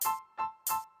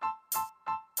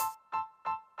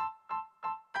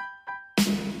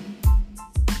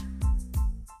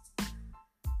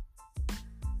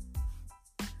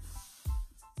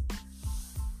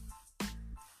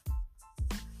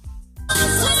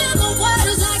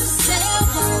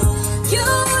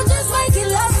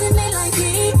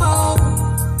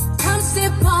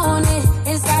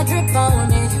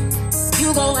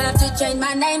change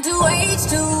my name to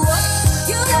H2O.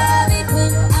 You love it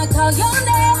when I call your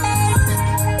name,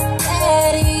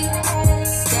 Daddy,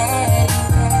 Daddy.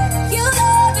 You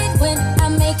love it when I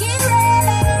make it rain,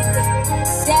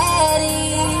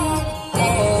 Daddy,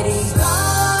 Daddy.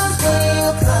 Storms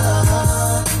will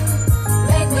come,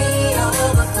 make me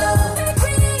overflow.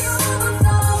 Can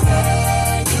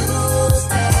you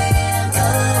stand the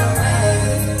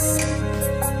rain?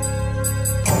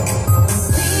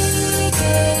 We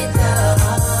get done.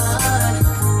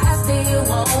 I still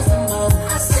want some more.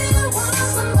 I still want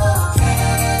some more.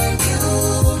 Can you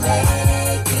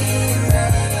make it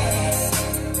rain?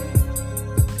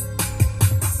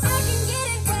 I can get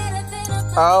it better than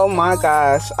a Oh my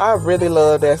gosh, I really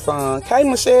love that song. K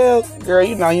Michelle, girl,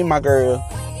 you know you my girl.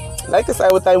 They can say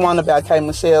what they want about K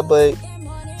Michelle, but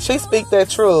she speak that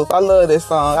truth. I love this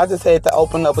song. I just had to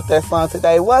open up with that song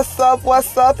today. What's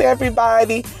up,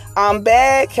 everybody? I'm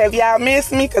back. Have y'all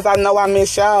missed me? Because I know I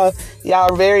miss y'all.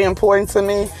 Y'all are very important to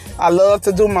me. I love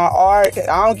to do my art.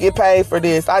 I don't get paid for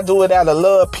this. I do it out of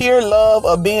love, pure love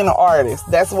of being an artist.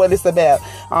 That's what it's about.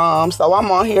 So I'm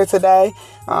on here today.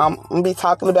 I'm going to be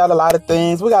talking about a lot of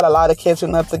things. We got a lot of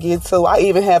catching up to get to. I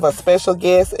even have a special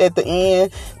guest at the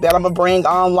end that I'm going to bring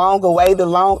on, long awaited,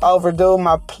 long overdue.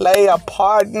 My player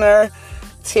partner,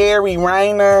 Terry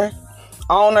Rayner,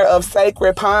 owner of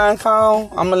Sacred Pinecone.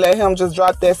 I'm going to let him just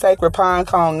drop that Sacred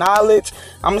Pinecone knowledge.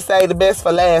 I'm going to say the best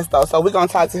for last, though. So we're going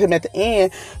to talk to him at the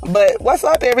end. But what's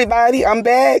up, everybody? I'm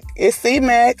back. It's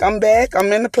C-Mac. I'm back.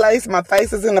 I'm in the place. My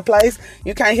face is in the place.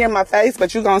 You can't hear my face,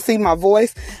 but you're going to see my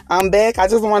voice. I'm back. I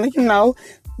just want to,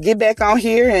 get back on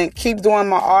here and keep doing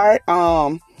my art.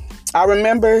 I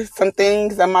remember some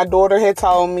things that my daughter had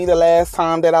told me the last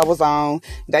time that I was on.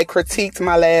 They critiqued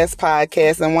my last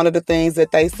podcast, and one of the things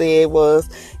that they said was,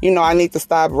 I need to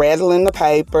stop rattling the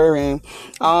paper and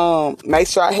make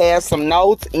sure I have some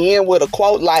notes in with a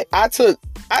quote. Like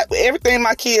everything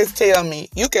my kids tell me,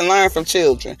 you can learn from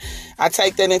children. I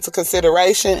take that into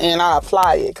consideration and I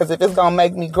apply it, because if it's going to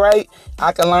make me great,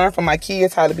 I can learn from my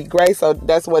kids how to be great. So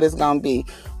that's what it's going to be.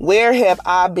 Where have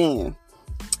I been?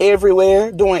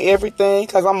 Everywhere, doing everything,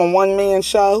 because I'm a one-man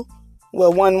show.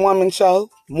 Well, one-woman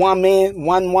show.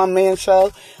 One-man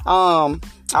show.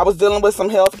 I was dealing with some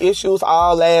health issues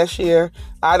all last year.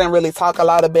 I didn't really talk a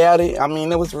lot about it. I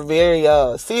mean, it was very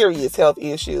serious health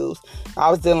issues. I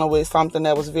was dealing with something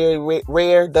that was very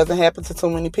rare. Doesn't happen to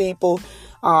too many people.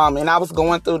 And I was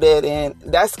going through that, and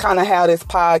that's kind of how this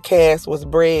podcast was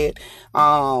bred,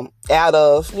 out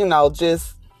of,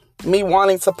 just me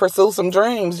wanting to pursue some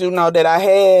dreams, that I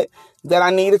had, that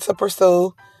I needed to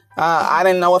pursue. I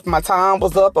didn't know if my time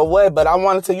was up or what, but I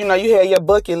wanted to, you had your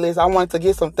bucket list. I wanted to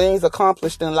get some things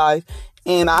accomplished in life.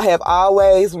 And I have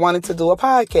always wanted to do a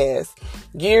podcast.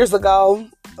 Years ago,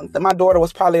 my daughter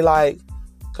was probably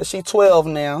because she's 12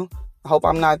 now. I hope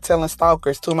I'm not telling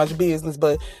stalkers too much business,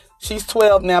 but she's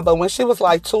 12 now. But when she was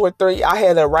 2 or 3, I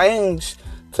had arranged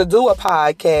to do a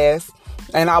podcast.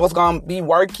 And I was going to be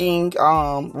working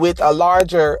with a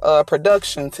larger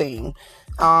production team.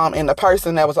 And the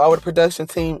person that was over the production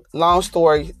team, long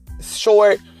story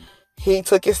short, he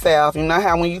took it south. You know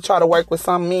how when you try to work with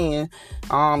some men,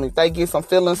 if they get some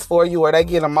feelings for you or they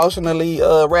get emotionally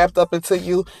wrapped up into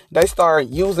you, they start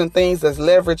using things as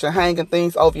leverage and hanging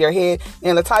things over your head.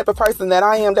 And the type of person that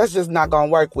I am, that's just not going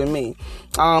to work with me.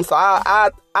 So I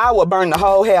would burn the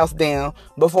whole house down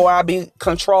before I be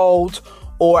controlled,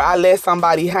 or I let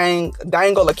somebody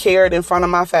dangle a carrot in front of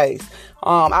my face.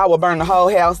 I would burn the whole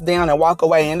house down and walk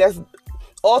away. And that's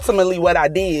ultimately what I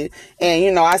did.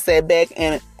 And, I sat back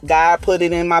and God put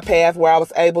it in my path where I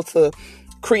was able to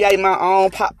create my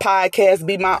own podcast,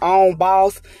 be my own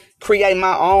boss, create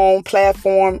my own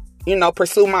platform,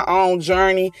 pursue my own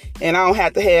journey. And I don't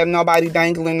have to have nobody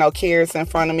dangling no carrots in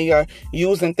front of me or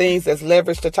using things as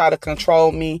leverage to try to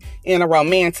control me in a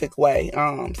romantic way.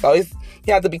 So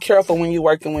you have to be careful when you're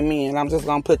working with me, and I'm just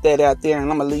going to put that out there,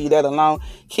 and I'm going to leave that alone.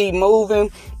 Keep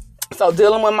moving. So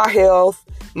dealing with my health,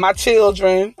 my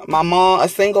children, my mom, a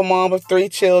single mom of 3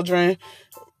 children.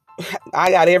 I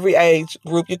got every age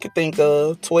group you could think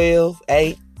of, 12,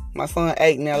 8. My son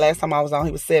 8 now. Last time I was on,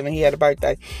 he was 7. He had a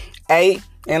birthday. 8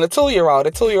 and a 2-year-old.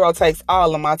 The 2-year-old takes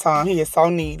all of my time. He is so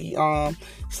needy.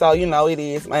 So, it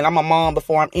is. And I'm a mom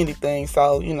before I'm anything.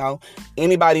 So,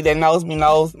 anybody that knows me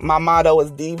knows my motto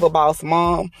is Diva Boss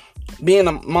Mom. Being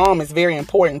a mom is very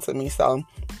important to me. So,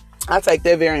 I take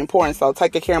that very important. So,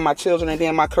 taking care of my children and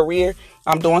then my career,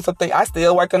 I'm doing something. I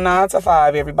still work a 9 to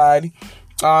 5, everybody.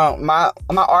 My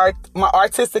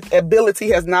artistic ability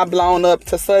has not blown up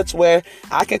to such where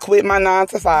I can quit my 9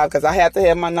 to 5, because I have to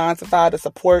have my 9 to 5 to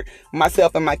support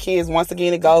myself and my kids. Once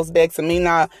again, it goes back to me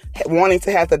not wanting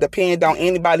to have to depend on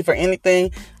anybody for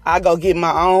anything. I go get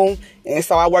my own, and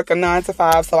so I work a 9 to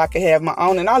 5 so I can have my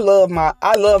own. And I love my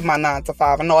 9 to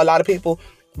 5. I know a lot of people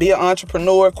be an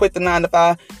entrepreneur, quit the 9 to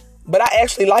 5, but I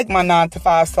actually like my 9 to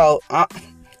 5. So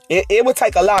it would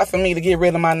take a lot for me to get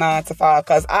rid of my 9 to 5,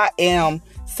 because I am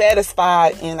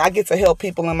satisfied and I get to help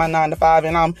people in my 9 to 5,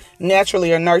 and I'm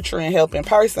naturally a nurturing, helping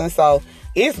person. So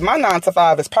my 9 to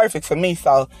 5 is perfect for me.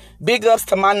 So big ups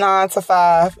to my 9 to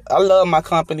 5. I love my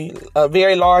company, a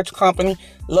very large company.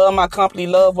 Love my company,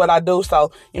 love what I do. So,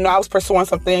 I was pursuing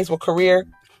some things with career,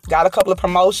 got a couple of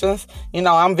promotions.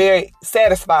 I'm very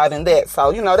satisfied in that.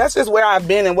 So, that's just where I've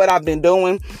been and what I've been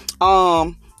doing.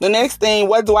 The next thing,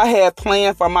 what do I have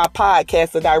planned for my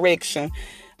podcast, the direction?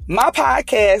 My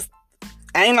podcast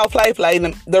ain't no play.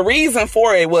 The reason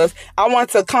for it was I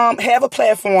want to come have a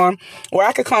platform where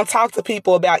I could come talk to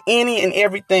people about any and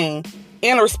everything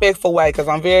in a respectful way, because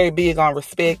I'm very big on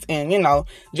respect and,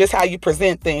 just how you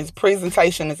present things.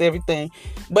 Presentation is everything.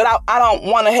 But I don't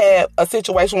want to have a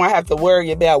situation where I have to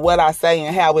worry about what I say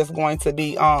and how it's going to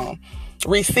be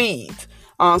received.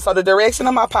 So the direction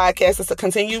of my podcast is to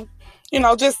continue,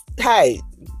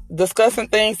 discussing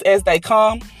things as they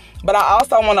come. But I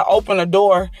also want to open a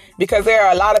door, because there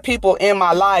are a lot of people in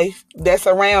my life that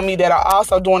surround me that are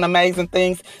also doing amazing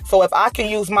things. So if I can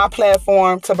use my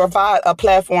platform to provide a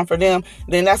platform for them,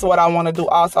 then that's what I want to do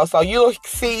also. So you'll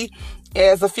see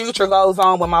as the future goes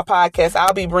on with my podcast,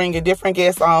 I'll be bringing different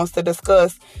guests on to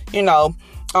discuss,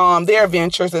 their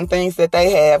ventures and things that they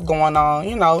have going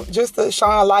on, just to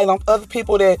shine light on other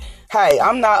people that, hey,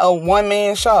 I'm not a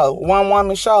one-woman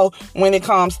show when it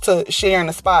comes to sharing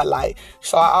the spotlight.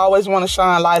 So I always want to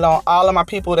shine light on all of my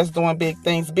people that's doing big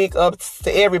things. Big ups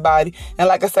to everybody. And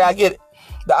like I said, I get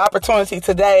the opportunity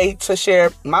today to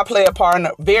share my player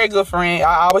partner, very good friend.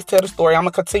 I always tell the story. I'm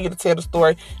going to continue to tell the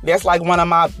story. That's like one of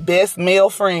my best male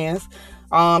friends,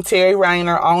 Terry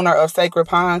Rayner, owner of Sacred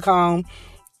Pinecone.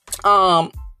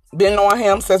 Been knowing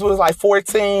him since we was like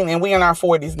 14, and we in our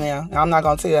 40s now. I'm not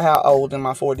going to tell you how old in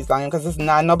my 40s I am, because it's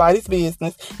not nobody's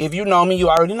business. If you know me, you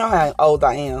already know how old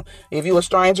I am. If you a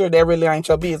stranger, that really ain't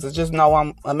your business. Just know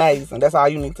I'm amazing. That's all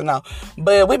you need to know.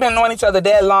 But we've been knowing each other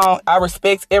that long. I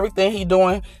respect everything he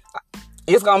doing.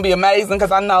 It's going to be amazing,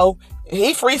 because I know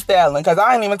he freestyling, because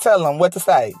I ain't even tell him what to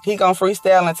say. He gonna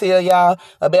freestyle and tell y'all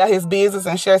about his business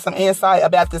and share some insight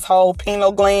about this whole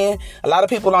pineal gland. A lot of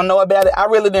people don't know about it. I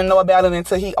really didn't know about it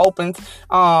until he opened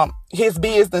his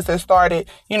business and started,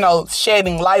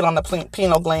 shedding light on the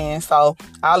pineal gland. So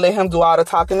I'll let him do all the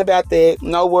talking about that.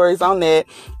 No worries on that.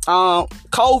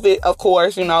 COVID, of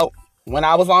course, when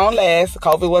I was on last,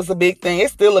 COVID was a big thing.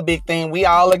 It's still a big thing. We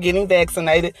all are getting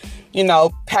vaccinated.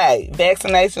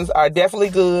 Vaccinations are definitely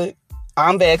good.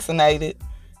 I'm vaccinated.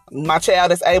 My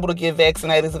child is able to get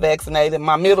vaccinated is vaccinated.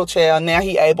 My middle child, now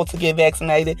he able to get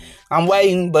vaccinated. I'm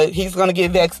waiting, but he's going to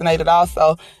get vaccinated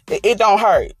also. It don't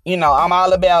hurt. I'm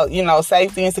all about,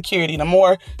 safety and security. The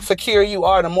more secure you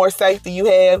are, the more safety you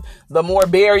have, the more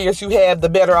barriers you have, the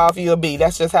better off you'll be.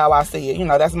 That's just how I see it.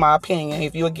 That's my opinion.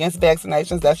 If you're against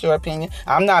vaccinations, that's your opinion.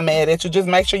 I'm not mad at you. Just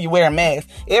make sure you wear a mask.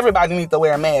 Everybody needs to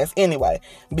wear a mask anyway,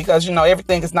 because,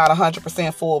 everything is not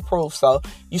 100% foolproof. So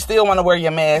you still want to wear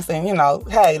your mask, and,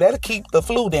 hey, that'll keep the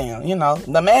flu down.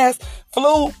 The mask,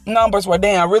 flu numbers were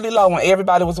down really low when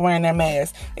everybody was wearing their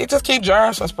mask. It just keeps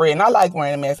germs from spreading. I like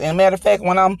wearing a mask. And matter of fact,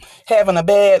 when I'm having a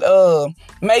bad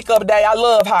makeup day, I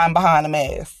love hiding behind the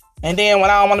mask. And then when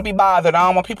I don't want to be bothered, I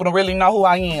don't want people to really know who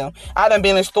I am. I done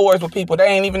been in stores with people, they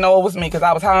ain't even know it was me, because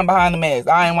I was hiding behind the mask.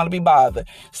 I ain't want to be bothered.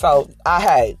 So,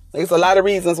 there's a lot of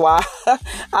reasons why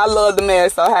I love the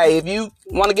mask. So, hey, if you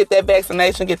want to get that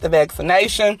vaccination, get the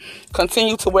vaccination.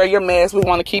 Continue to wear your mask. We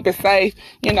want to keep it safe.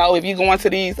 If you go into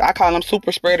these, I call them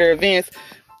super spreader events,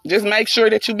 just make sure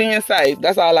that you're being safe.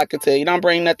 That's all I can tell you. Don't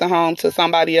bring nothing home to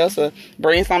somebody else, or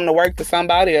bring something to work to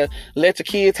somebody, or let your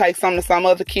kid take something to some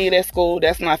other kid at school.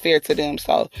 That's not fair to them.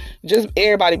 So just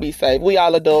everybody be safe. We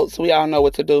all adults. We all know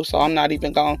what to do. So I'm not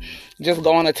even going to just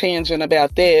go on a tangent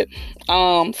about that.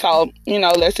 So,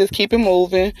 let's just keep it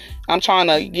moving. I'm trying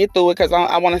to get through it, because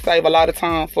I want to save a lot of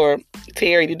time for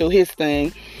Terry to do his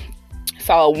thing.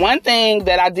 So one thing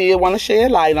that I did want to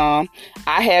shed light on,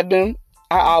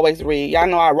 I always read. Y'all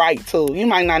know I write too. You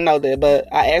might not know that, but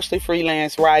I actually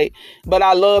freelance write. But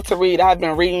I love to read. I've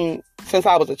been reading since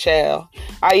I was a child.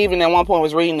 I even at one point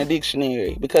was reading the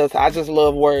dictionary because I just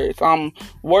love words.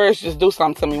 Words just do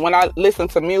something to me. When I listen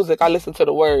to music, I listen to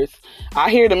the words.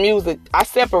 I hear the music, I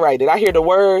separate it. I hear the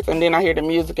words and then I hear the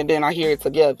music and then I hear it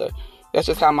together. That's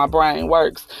just how my brain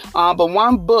works. But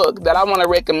one book that I want to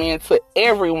recommend to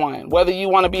everyone, whether you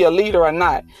want to be a leader or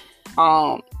not,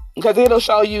 because it'll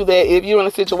show you that if you're in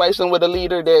a situation with a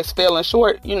leader that's falling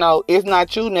short, it's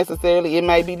not you necessarily. It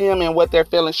may be them and what they're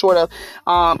falling short of.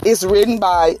 It's written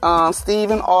by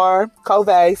Stephen R.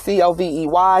 Covey, Covey,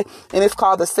 and it's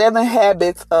called The 7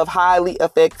 Habits of Highly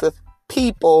Effective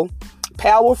People,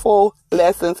 Powerful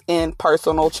Lessons in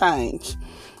Personal Change.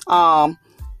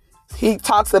 He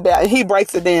talks about, he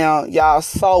breaks it down, y'all,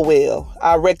 so well.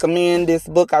 I recommend this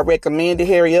book. I recommend it.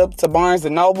 Hurry up to Barnes &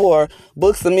 Noble or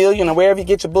Books A Million or wherever you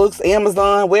get your books,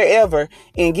 Amazon, wherever,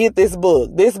 and get this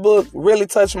book. This book really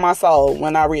touched my soul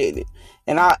when I read it.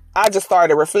 And I just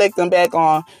started reflecting back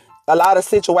on a lot of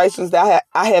situations that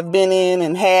I have been in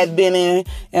and had been in,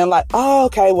 and like, oh,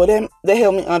 okay, well, that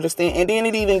helped me understand. And then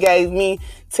it even gave me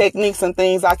techniques and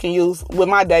things I can use with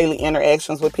my daily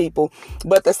interactions with people.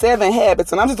 But the 7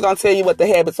 habits, and I'm just going to tell you what the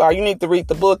habits are. You need to read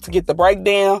the book to get the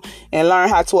breakdown and learn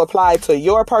how to apply it to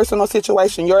your personal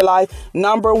situation, your life.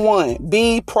 Number 1,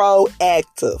 be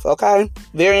proactive, okay?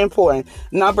 Very important.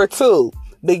 Number 2,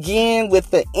 begin with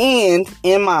the end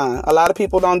in mind. A lot of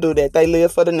people don't do that. They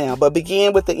live for the now, but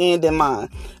begin with the end in mind.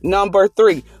 Number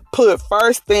 3, put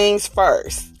first things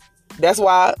first. That's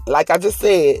why, like I just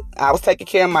said, I was taking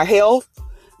care of my health,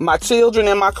 my children,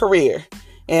 and my career.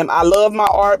 And I love my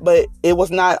art, but it was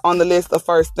not on the list of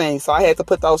first things. So I had to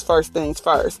put those first things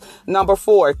first. Number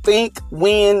 4, think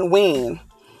win-win.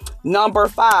 Number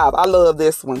 5, I love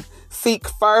this one. Seek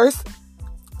first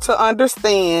to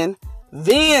understand,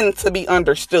 then to be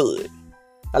understood.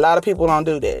 A lot of people don't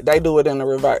do that. They do it in the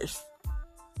reverse.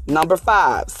 Number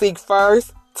 5, seek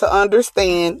first to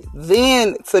understand,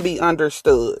 then to be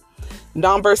understood.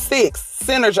 Number 6,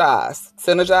 synergize.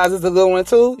 Synergize is a good one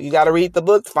too. You got to read the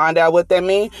book to find out what that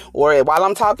means. Or while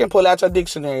I'm talking, pull out your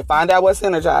dictionary. Find out what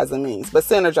synergizing means. But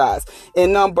synergize.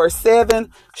 And number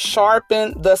 7,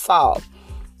 sharpen the saw.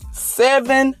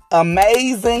 7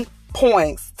 amazing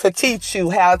points to teach you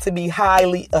how to be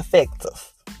highly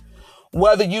effective.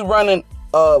 Whether you running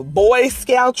a Boy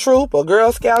Scout troop, a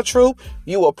Girl Scout troop,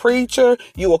 you a preacher,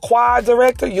 you a choir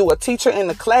director, you a teacher in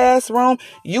the classroom,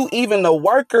 you even the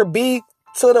worker bee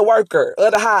to the worker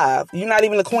of the hive. You're not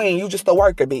even the queen, you just the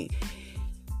worker bee.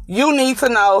 You need to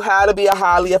know how to be a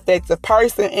highly effective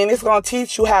person, and it's going to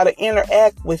teach you how to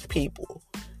interact with people.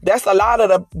 That's a lot of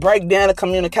the breakdown of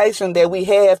communication that we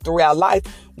have throughout life.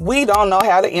 We don't know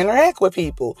how to interact with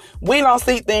people. We don't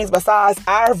see things besides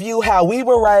our view, how we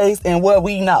were raised, and what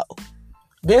we know.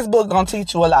 This book gonna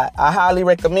teach you a lot. I highly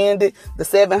recommend it. The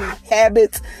 7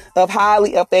 Habits of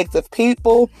Highly Effective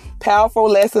People, Powerful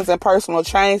Lessons in Personal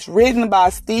Change, written by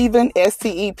Stephen,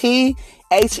 Stephenr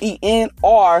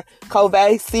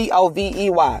Covey,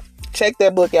 Covey. Check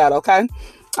that book out, okay?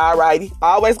 Alrighty.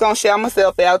 Always gonna shout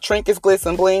myself out.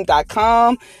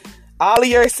 TrinketsGlitsandBling.com. All of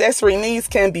your accessory needs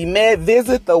can be met.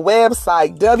 Visit the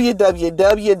website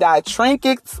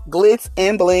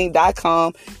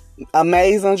www.trinketsglitsandbling.com.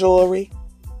 Amazing jewelry.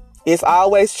 It's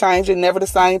always changing, never the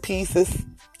same pieces.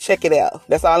 Check it out.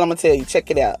 That's all I'm going to tell you. Check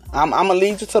it out. I'm going to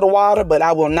lead you to the water, but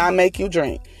I will not make you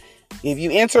drink. If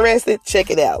you're interested,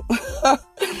 check it out.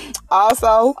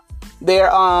 Also,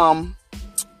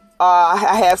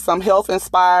 I have some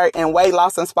health-inspired and weight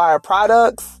loss-inspired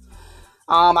products.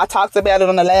 I talked about it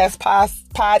on the last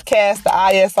podcast, the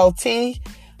ISOT.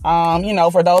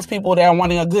 For those people that are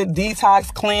wanting a good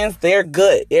detox cleanse, they're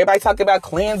good. Everybody talking about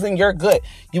cleansing your gut.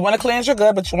 You want to cleanse your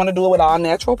gut, but you want to do it with all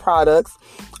natural products.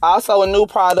 Also, a new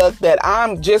product that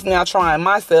I'm just now trying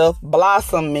myself,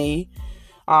 Blossom Me.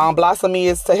 Blossom Me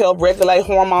is to help regulate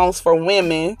hormones for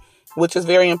women, which is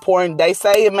very important. They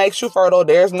say it makes you fertile.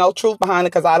 There's no truth behind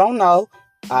it because I don't know.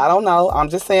 I'm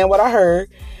just saying what I heard.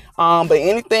 But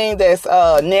anything that's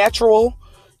natural,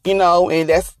 and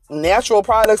that's natural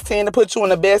products tend to put you in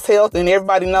the best health, and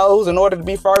everybody knows in order to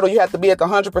be fertile, you have to be at the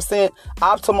 100%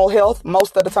 optimal health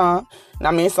most of the time. And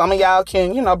I mean, some of y'all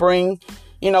can,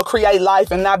 create life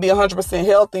and not be 100%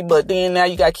 healthy, but then now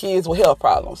you got kids with health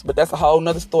problems. But that's a whole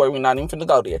nother story. We're not even finna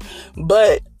go there.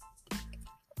 But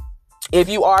if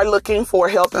you are looking for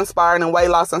health-inspired and weight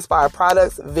loss-inspired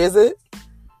products, visit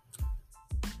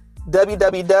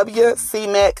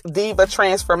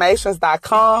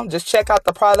www.cmacdivatransformations.com. Just check out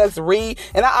the products, read.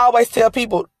 And I always tell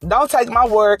people, don't take my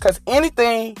word, because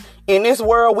anything in this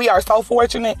world, we are so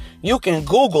fortunate, you can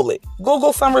Google it.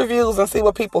 Google some reviews and see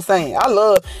what people saying. I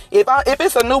love, if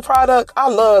it's a new product, I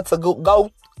love to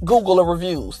go Google the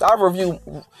reviews. I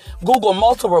Google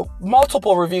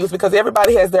multiple reviews because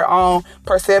everybody has their own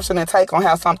perception and take on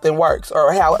how something works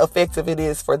or how effective it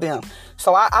is for them.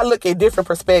 So I look at different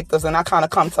perspectives and I kind of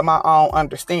come to my own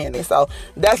understanding. So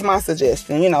that's my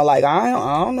suggestion. Like I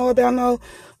don't know about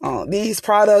these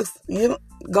products.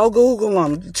 Go Google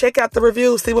them. Check out the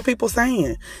reviews. See what people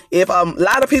saying. If a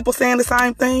lot of people saying the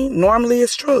same thing, normally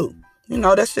it's true.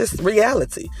 That's just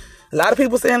reality. A lot of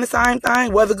people saying the same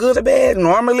thing, whether good or bad,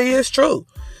 normally it's true.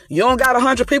 You don't got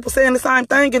 100 people saying the same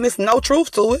thing and there's no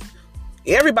truth to it.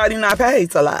 Everybody not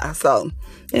paid to lie. So,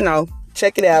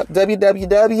 check it out.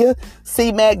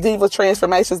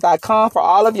 www.cmacdivatransformations.com for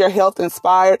all of your health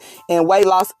inspired and weight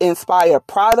loss inspired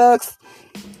products.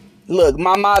 Look,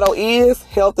 my motto is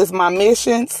health is my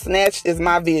mission, snatched is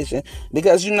my vision.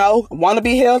 Because I want to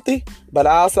be healthy, but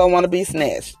I also want to be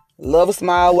snatched. Love a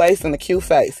smile, waist, and a cute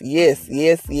face. Yes,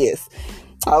 yes, yes.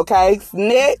 Okay,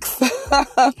 next.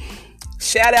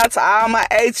 Shout out to all my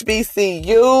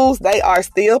HBCUs. They are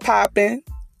still popping.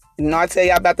 I tell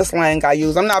y'all about the slang I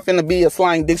use. I'm not finna be a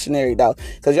slang dictionary, though,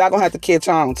 because y'all gonna have to catch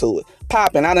on to it.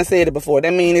 Popping, I done said it before.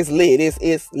 That means it's lit.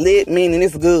 It's lit, meaning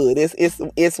it's good.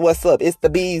 It's what's up. It's the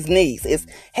bee's knees. It's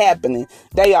happening.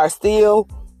 They are still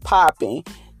popping.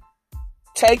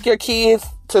 Take your kids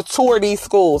to tour these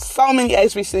schools. So many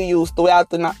HBCUs throughout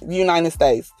the United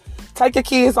States. Take your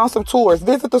kids on some tours.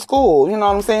 Visit the school. You know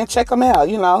what I'm saying? Check them out,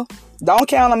 Don't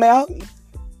count them out.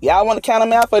 Y'all want to count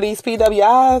them out for these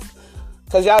PWIs?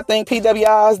 Because y'all think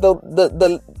PWIs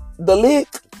the lick.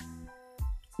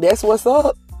 That's what's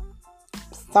up.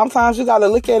 Sometimes you got to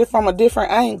look at it from a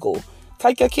different angle.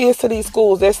 Take your kids to these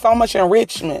schools. There's so much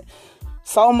enrichment.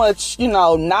 So much,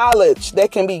 knowledge that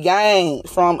can be gained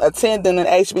from attending an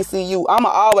HBCU. I'ma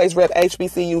always rep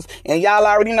HBCUs, and y'all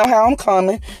already know how I'm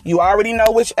coming. You already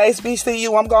know which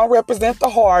HBCU I'm gonna represent the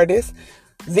hardest.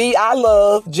 I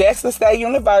love Jackson State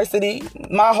University.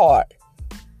 My heart.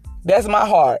 That's my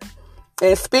heart.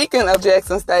 And speaking of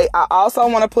Jackson State, I also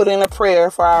want to put in a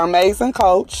prayer for our amazing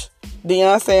coach,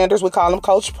 Deion Sanders. We call him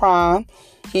Coach Prime.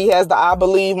 He has the I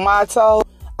Believe motto.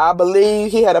 I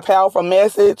believe he had a powerful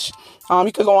message.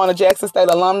 You can go on the Jackson State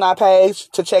alumni page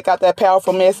to check out that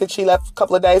powerful message he left a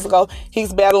couple of days ago.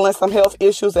 He's battling some health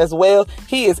issues as well.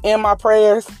 He is in my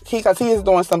prayers because he is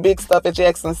doing some big stuff at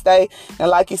Jackson State. And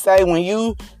like you say, when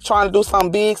you trying to do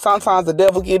something big, sometimes the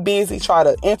devil get busy, try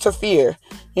to interfere,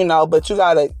 but you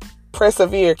got to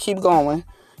persevere, keep going.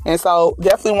 And so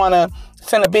definitely want to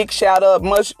send a big shout out,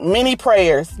 many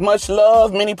prayers, much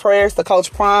love, many prayers to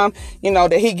Coach Prime,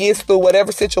 that he gets through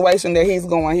whatever situation that he's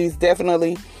going. He's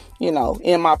definitely,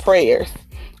 in my prayers.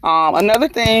 Another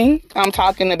thing I'm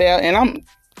talking about, and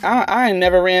I ain't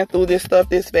never ran through this stuff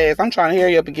this fast. I'm trying to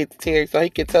hurry up and get to Terry so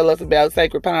he can tell us about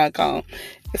Sacred Pine Cone.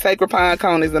 Sacred Pine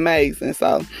Cone is amazing.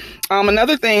 So,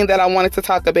 another thing that I wanted to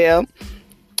talk about,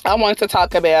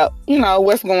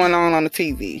 what's going on the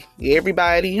TV.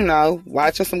 Everybody,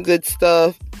 watching some good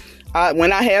stuff.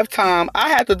 When I have time, I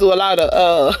have to do a lot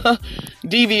of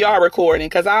DVR recording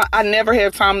because I never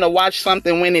have time to watch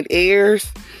something when it airs.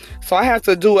 So I have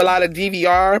to do a lot of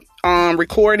DVR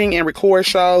recording and record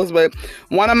shows. But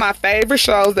one of my favorite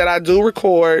shows that I do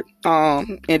record,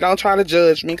 and don't try to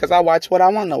judge me because I watch what I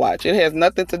want to watch. It has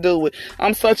nothing to do with,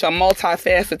 I'm such a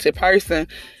multifaceted person.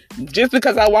 Just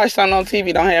because I watch something on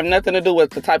TV don't have nothing to do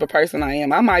with the type of person I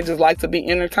am. I might just like to be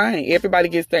entertained. Everybody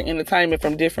gets their entertainment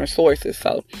from different sources.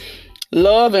 So,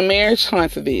 Love and Marriage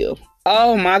Huntsville.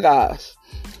 Oh my gosh.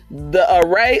 The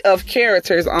array of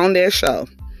characters on that show.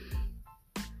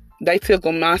 They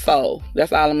tickle my soul.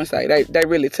 That's all I'm going to say. They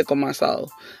really tickle my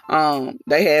soul.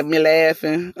 They have me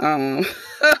laughing.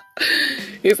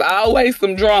 It's always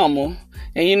some drama.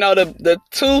 And the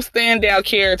two standout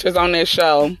characters on that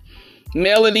show,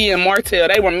 Melody and Martell,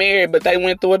 they were married, but they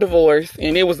went through a divorce,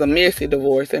 and it was a messy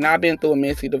divorce, and I've been through a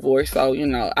messy divorce, so,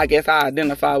 I guess I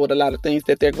identify with a lot of things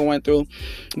that they're going through.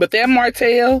 But that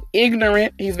Martell,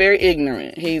 ignorant, he's very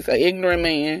ignorant. He's an ignorant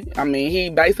man. I mean,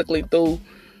 he basically threw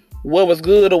what was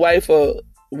good away for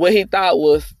what he thought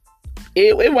was,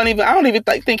 it wasn't even, I don't even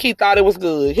think he thought it was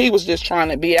good. He was just trying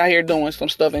to be out here doing some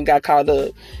stuff and got caught up.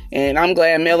 And I'm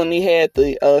glad Melanie had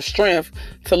the strength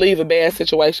to leave a bad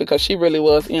situation because she really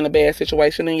was in a bad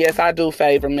situation. And yes, I do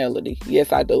favor Melody.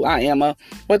 Yes, I do. I am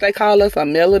what they call us, a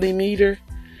melody meter.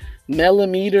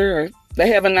 Millimeter. Or they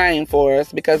have a name for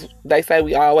us because they say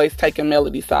we always take a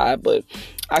Melody side. But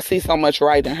I see so much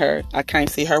right in her. I can't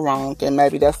see her wrong. And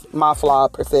maybe that's my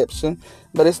flawed perception.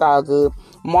 But it's all good.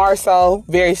 Marceau,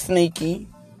 very sneaky.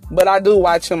 But I do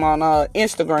watch him on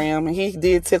Instagram. And he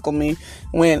did tickle me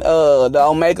when the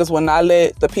Omegas would not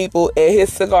let the people at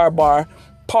his cigar bar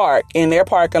park in their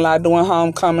parking lot doing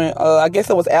homecoming. I guess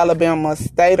it was Alabama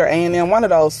State or A&M, one of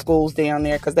those schools down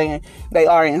there, because they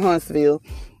are in Huntsville.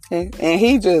 And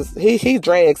he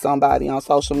dragged somebody on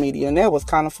social media, and that was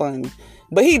kind of funny.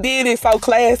 But he did it so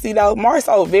classy though.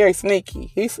 Marceau very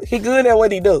sneaky. He good at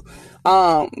what he do.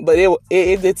 But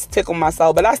it tickled my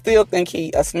soul. But I still think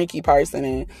he a sneaky person,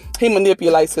 and he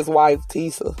manipulates his wife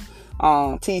Tisha.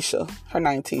 Her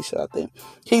name Tisha, I think.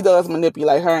 He does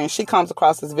manipulate her, and she comes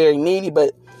across as very needy.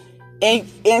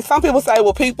 And some people say,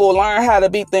 well, people learn how to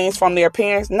be things from their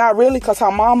parents. Not really, because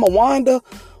her mama Wanda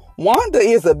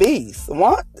is a beast.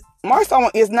 Marceau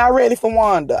is not ready for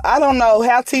Wanda. I don't know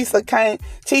how Tisha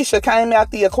came out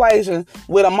the equation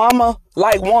with a mama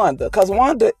like Wanda. Because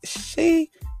Wanda, she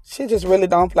just really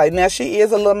don't play. Now, she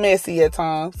is a little messy at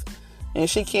times. And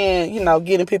she can,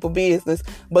 get in people's business.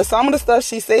 But some of the stuff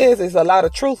she says is a lot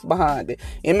of truth behind it.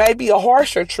 It may be a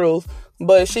harsher truth,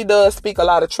 but she does speak a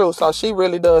lot of truth. So she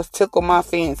really does tickle my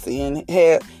fancy. And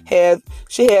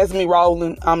she has me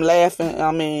rolling. I'm laughing.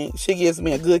 I mean, she gives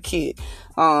me a good kick.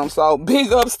 So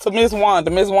big ups to Miss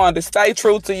Wanda. Miss Wanda, stay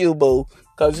true to you, boo.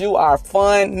 Because you are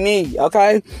funny,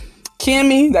 okay?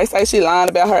 Kimmy, they say she lying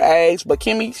about her age. But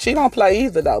Kimmy, she don't play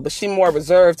either, though. But she more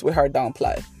reserved with her don't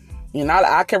play.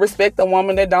 I can respect a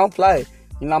woman that don't play.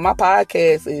 My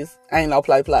podcast ain't no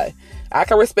play. I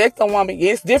can respect a woman.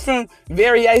 It's different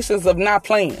variations of not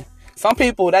playing. Some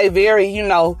people, they very,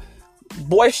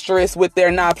 boisterous with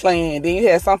their not playing. Then you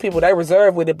have some people, they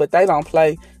reserve with it, but they don't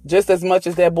play just as much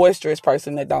as that boisterous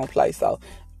person that don't play. So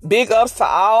big ups to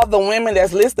all the women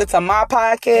that's listening to my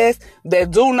podcast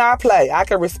that do not play. I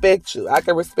can respect you.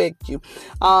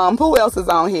 Who else is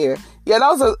on here? Yeah,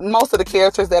 those are most of the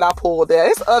characters that I pulled there.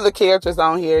 There's other characters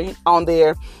on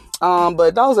there.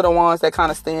 But those are the ones that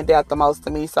kind of stand out the most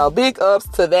to me. So big ups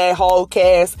to that whole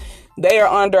cast. They are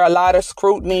under a lot of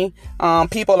scrutiny.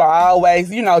 People are always,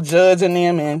 judging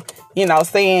them and,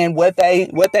 saying what they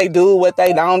do, what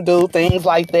they don't do, things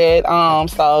like that.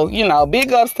 So,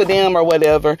 big ups to them or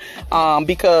whatever.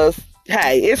 Because,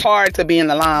 hey, it's hard to be in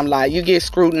the limelight. You get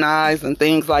scrutinized and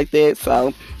things like that.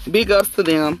 So, big ups to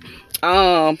them.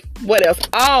 What else?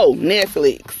 Oh,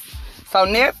 Netflix. So,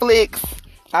 Netflix,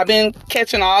 I've been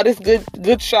catching all this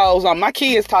good shows on. My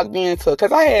kids talked me into it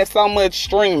because I had so much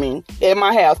streaming at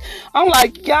my house. I'm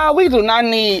like, y'all, we do not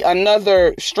need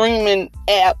another streaming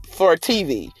app for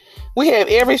TV. We have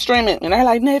every streaming, and they're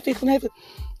like, Netflix.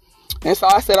 And so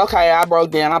I said, okay, I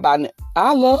broke down.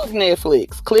 I love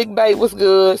Netflix. Clickbait was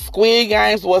good. Squid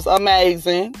Games was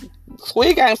amazing.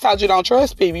 Squid Games taught you don't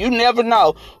trust people. You never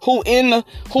know who in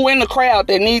the crowd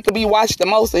that need to be watched the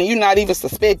most, and you're not even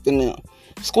suspecting them.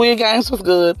 Squid Games was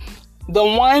good. The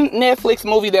one Netflix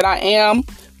movie that I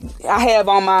have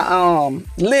on my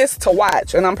list to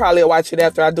watch, and I'm probably gonna watch it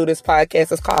after I do this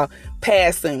podcast, it's called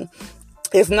Passing.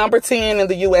 It's number 10 in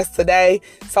the U.S. today.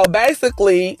 So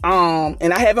basically,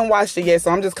 and I haven't watched it yet,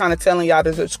 so I'm just kind of telling y'all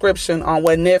the description on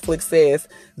what Netflix says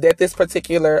that this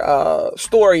particular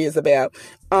story is about.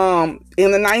 In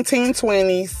the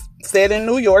 1920s, set in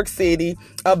New York City,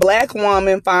 a black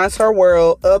woman finds her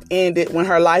world upended when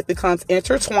her life becomes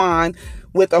intertwined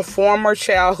with a former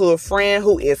childhood friend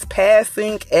who is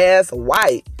passing as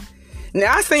white.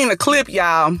 Now, I seen a clip,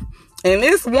 y'all, and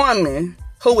this woman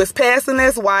who is passing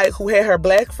as white, who had her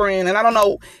black friend, and I don't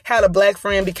know how the black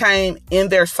friend became in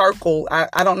their circle.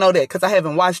 I don't know that because I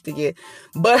haven't watched it yet.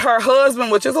 But her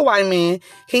husband, which is a white man,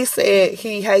 he said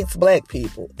he hates black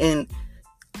people. And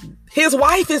his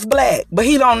wife is black, but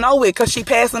he don't know it because she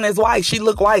passing as white. She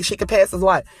look white. She could pass as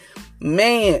white.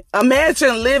 Man,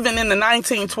 imagine living in the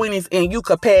 1920s and you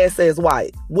could pass as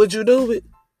white. Would you do it?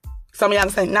 Some of y'all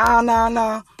say,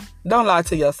 no. Don't lie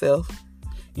to yourself.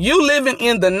 You living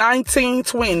in the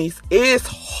 1920s, it's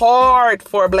hard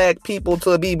for black people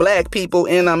to be black people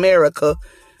in America.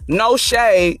 No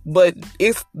shade, but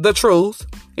it's the truth.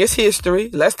 It's history.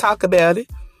 Let's talk about it.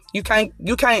 You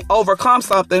can't overcome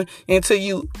something until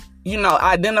you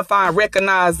identify and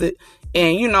recognize it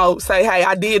and, say, hey,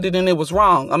 I did it and it was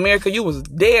wrong. America, you was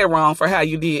dead wrong for how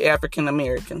you did African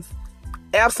Americans.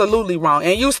 Absolutely wrong.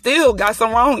 And you still got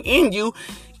some wrong in you,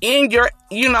 in your,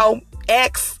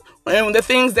 acts and the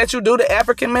things that you do to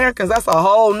African Americans. That's a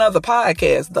whole nother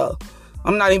podcast, though.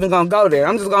 I'm not even going to go there.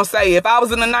 I'm just going to say, if I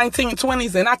was in the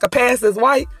 1920s and I could pass as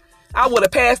white, I would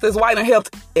have passed as white and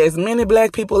helped as many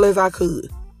black people as I could.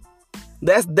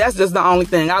 That's just the only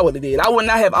thing I would have did. I would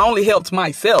not have only helped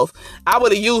myself. I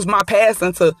would have used my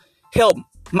passing to help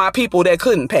my people that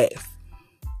couldn't pass.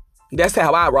 That's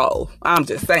how I roll. I'm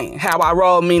just saying. How I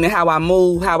roll, meaning how I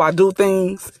move, how I do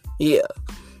things. Yeah.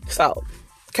 So,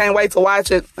 can't wait to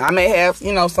watch it. I may have,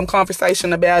 some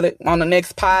conversation about it on the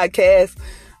next podcast.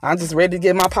 I'm just ready to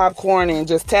get my popcorn and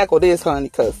just tackle this, honey,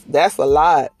 because that's a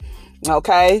lot.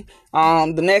 Okay?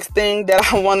 The next thing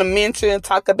that I want to mention,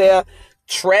 talk about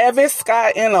Travis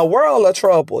Scott in a world of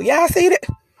trouble. Y'all see that?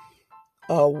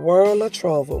 A world of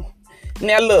trouble.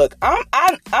 Now look,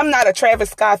 I'm not a Travis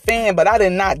Scott fan, but I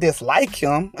did not dislike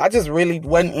him. I just really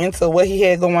wasn't into what he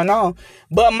had going on.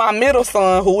 But my middle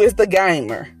son, who is the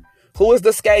gamer, who is the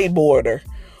skateboarder,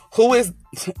 who is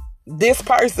this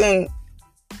person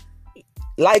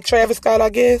like Travis Scott, I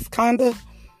guess, kinda,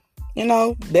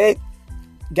 that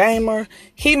gamer.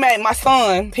 He made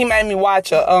me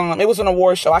watch it was an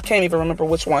award show. I can't even remember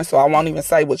which one, so I won't even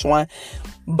say which one.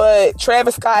 But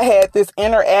Travis Scott had this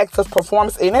interactive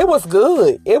performance, and it was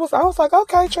good. I was like,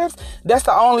 okay, Travis. That's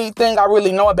the only thing I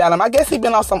really know about him. I guess he's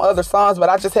been on some other songs, but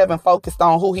I just haven't focused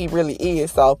on who he really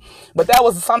is. So, but that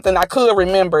was something I could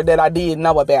remember that I did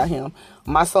know about him.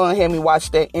 My son had me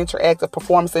watch that interactive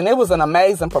performance, and it was an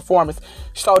amazing performance.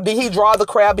 So, did he draw the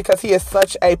crowd because he is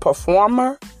such a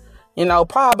performer?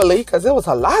 Probably, because there was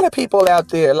a lot of people out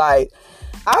there. Like,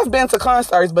 I've been to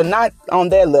concerts, but not on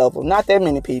that level. Not that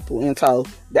many people. And so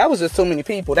that was just too many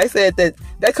people. They said that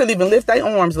they couldn't even lift their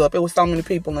arms up. It was so many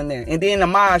people in there. And then the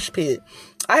mosh pit.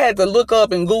 I had to look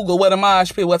up and Google what a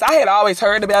mosh pit was. I had always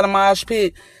heard about a mosh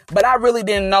pit, but I really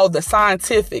didn't know the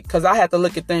scientific, because I had to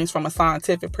look at things from a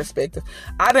scientific perspective.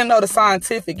 I didn't know the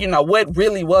scientific, what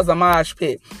really was a mosh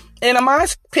pit. And a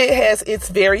mosh pit has its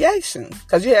variations,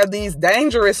 because you have these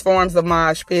dangerous forms of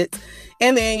mosh pits.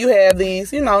 And then you have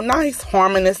these, nice,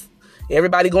 harmonious,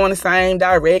 everybody going the same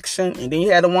direction. And then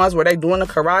you have the ones where they doing the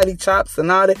karate chops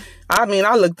and all that. I mean,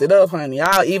 I looked it up, honey.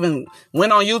 I even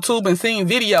went on YouTube and seen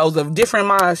videos of different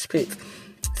mosh pits.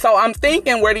 So I'm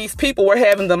thinking where these people were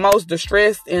having the most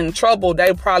distress and trouble,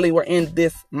 they probably were in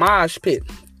this mosh pit.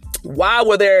 Why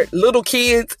were there little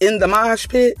kids in the mosh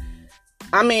pit?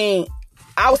 I mean,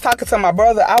 I was talking to my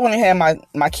brother. I wouldn't have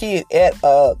my kid at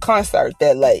a concert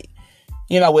that late.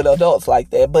 With adults like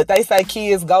that. But they say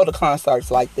kids go to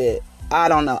concerts like that. I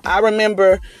don't know. I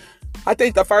remember, I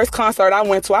think the first concert I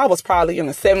went to, I was probably in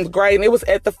the 7th grade, and it was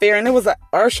at the fair, and it was an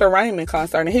Usher Raymond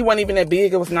concert, and he wasn't even that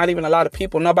big. It was not even a lot of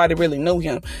people. Nobody really knew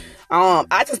him.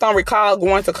 I just don't recall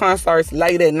going to concerts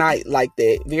late at night like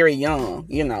that, very young,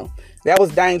 That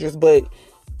was dangerous, but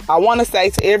I want to say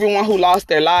to everyone who lost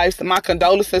their lives, my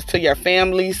condolences to your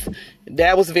families.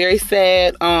 That was very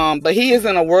sad. But he is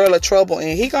in a world of trouble,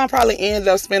 and he gonna probably end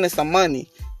up spending some money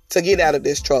to get out of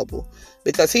this trouble,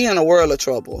 because he in a world of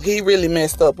trouble. He really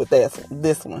messed up with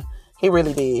this one. He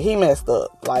really did. He messed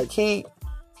up. Like he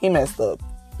messed up.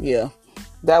 Yeah,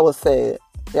 that was sad.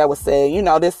 That was sad.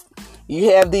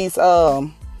 You have these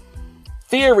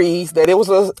theories that it was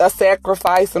a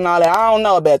sacrifice and all that. I don't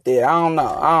know about that. I don't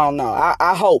know.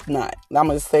 I hope not. I'm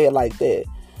gonna say it like that.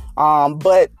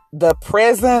 But the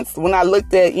presence, when I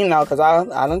looked at, because I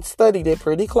done studied it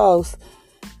pretty close,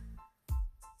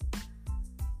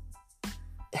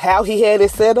 how he had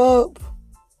it set up,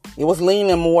 it was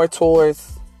leaning more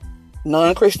towards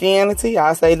non-Christianity.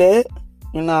 I say that,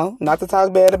 not to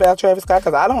talk bad about Travis Scott,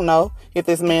 because I don't know if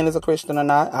this man is a Christian or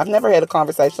not. I've never had a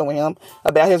conversation with him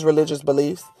about his religious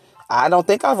beliefs. I don't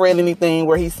think I've read anything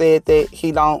where he said that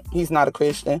he's not a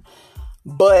Christian.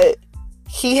 But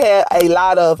he had a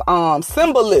lot of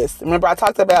symbolists. Remember, I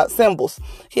talked about symbols.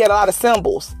 He had a lot of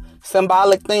symbols,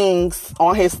 symbolic things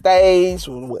on his stage,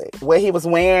 what he was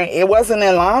wearing. It wasn't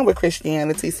in line with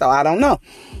Christianity, so I don't know.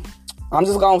 I'm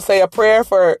just going to say a prayer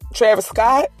for Travis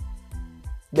Scott,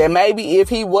 that maybe if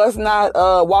he was not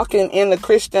walking in the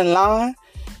Christian line,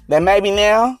 that maybe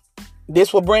now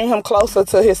this will bring him closer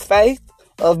to his faith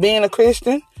of being a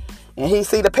Christian, and he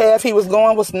see the path he was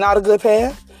going was not a good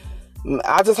path.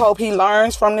 I just hope he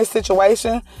learns from this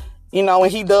situation, and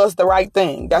he does the right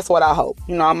thing. That's what I hope.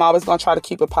 I'm always going to try to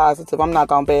keep it positive. I'm not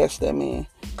going to bash that man,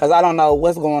 because I don't know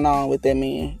what's going on with that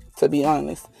man, to be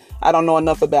honest. I don't know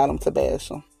enough about him to bash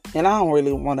him. And I don't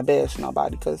really want to bash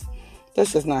nobody, because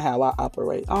that's just not how I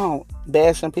operate. I don't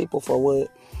bashing people for what?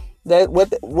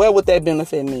 Where would that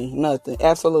benefit me? Nothing.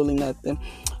 Absolutely nothing.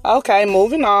 Okay,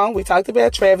 moving on. We talked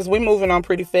about Travis. We're moving on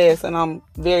pretty fast, and I'm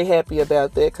very happy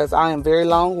about that, because I am very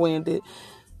long-winded.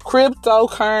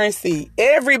 Cryptocurrency.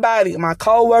 Everybody, my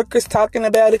co-workers talking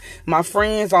about it. My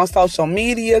friends on social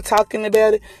media talking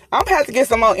about it. I'm going to have to get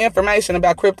some more information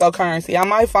about cryptocurrency. I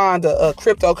might find a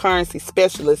cryptocurrency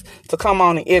specialist to come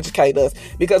on and educate us,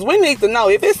 because we need to know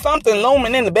if it's something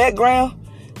looming in the background.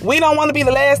 We don't want to be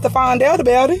the last to find out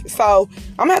about it. So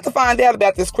I'm going to have to find out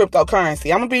about this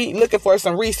cryptocurrency. I'm going to be looking for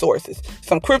some resources,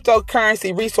 some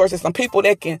cryptocurrency resources, some people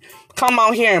that can come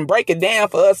on here and break it down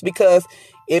for us, because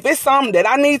if it's something that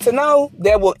I need to know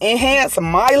that will enhance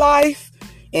my life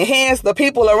enhance the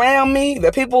people around me,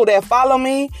 the people that follow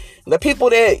me, the people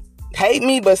that hate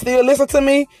me but still listen to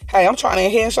me, hey, I'm trying to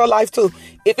enhance your life too.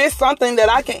 If it's something that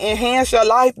I can enhance your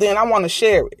life, then I want to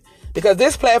share it. Because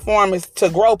this platform is to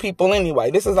grow people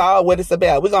anyway. This is all what it's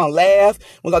about. We're going to laugh.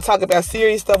 We're going to talk about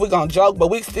serious stuff. We're going to joke. But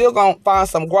we still going to find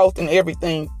some growth in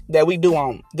everything that we do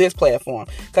on this platform.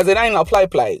 Because it ain't no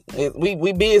play.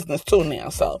 We business too now.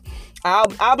 So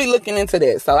I'll be looking into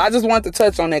that. So I just want to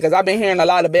touch on that because I've been hearing a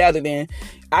lot about it. And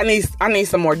I need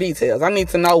some more details. I need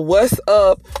to know what's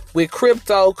up with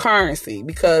cryptocurrency.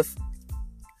 Because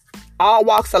all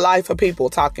walks of life of people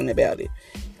talking about it.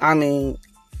 I mean,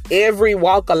 every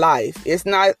walk of life. It's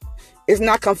not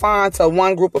confined to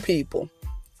one group of people.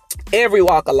 Every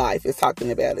walk of life is talking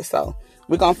about it. So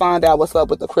we're going to find out what's up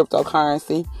with the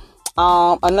cryptocurrency.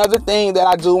 Another thing that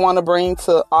I do want to bring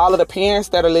to all of the parents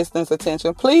that are listening to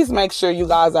attention, please make sure you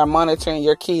guys are monitoring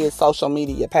your kids' social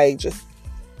media pages.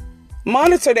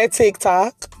 Monitor that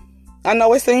TikTok. I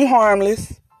know it seems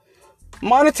harmless.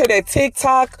 Monitor that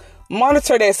TikTok.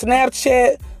 Monitor that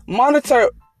Snapchat. Monitor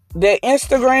that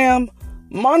Instagram.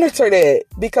 Monitor that,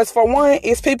 because for one,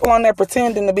 it's people on there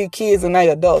pretending to be kids and they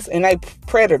adults and they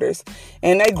predators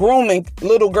and they grooming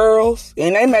little girls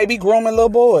and they may be grooming little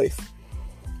boys.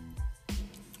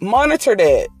 Monitor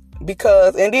that,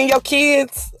 because, and then your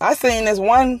kids, I seen this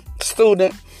one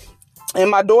student in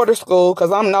my daughter's school,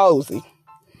 because I'm nosy,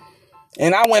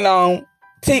 and I went on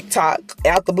TikTok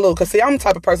out the blue, because see, I'm the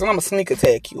type of person, I'm going to sneak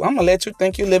attack you. I'm going to let you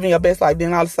think you living your best life,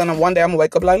 then all of a sudden one day I'm going to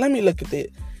wake up like, let me look at that.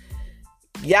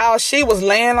 Y'all, she was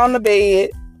laying on the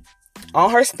bed, on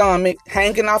her stomach,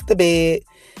 hanging off the bed.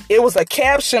 It was a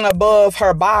caption above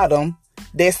her bottom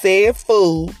that said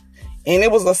food, and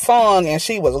it was a song, and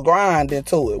she was grinding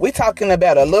to it. We talking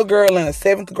about a little girl in the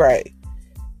 7th grade.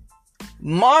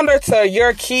 Monitor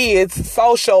your kids'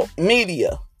 social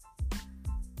media.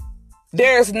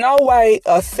 There's no way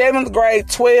a 7th grade,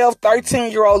 12,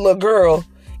 13-year-old little girl,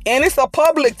 and it's a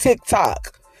public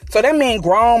TikTok. So that means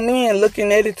grown men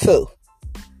looking at it too.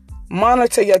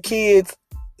 Monitor your kids'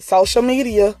 social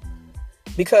media,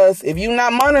 because if you're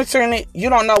not monitoring it, you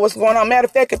don't know what's going on. Matter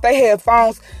of fact, if they have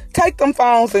phones, take them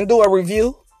phones and do a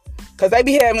review, because they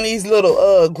be having these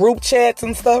little group chats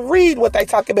and stuff. Read what they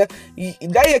talk about. They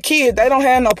a kid. They don't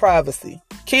have no privacy.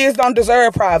 Kids don't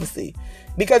deserve privacy,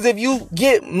 because if you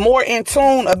get more in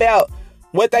tune about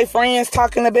what they friends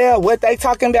talking about, what they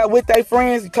talking about with their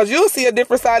friends, because you'll see a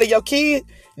different side of your kid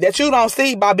that you don't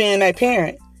see by being a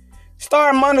parent.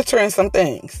 Start monitoring some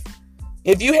things.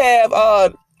 If you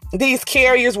have these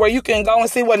carriers where you can go and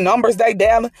see what numbers they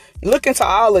dialing, look into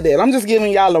all of that. I'm just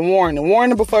giving y'all a warning.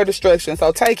 Warning before destruction.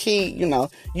 So take heed.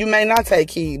 You may not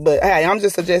take heed, but hey, I'm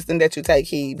just suggesting that you take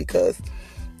heed, because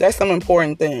that's some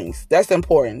important things. That's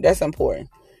important.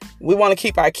 We want to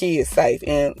keep our kids safe.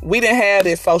 And we didn't have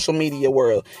this social media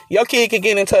world. Your kid can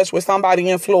get in touch with somebody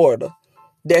in Florida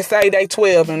that say they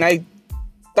 12 and they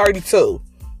 32.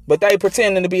 But they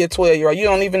pretending to be a 12-year-old. You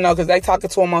don't even know, because they talking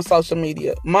to them on social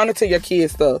media. Monitor your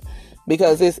kids' stuff,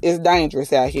 because it's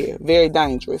dangerous out here. Very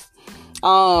dangerous.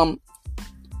 The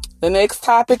next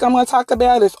topic I'm going to talk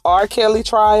about is R. Kelly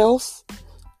trials.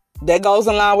 That goes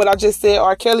in line with what I just said.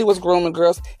 R. Kelly was grooming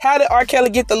girls. How did R. Kelly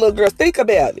get the little girls? Think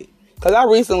about it. Because I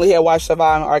recently had watched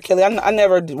Surviving R. Kelly. I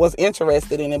never was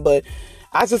interested in it, but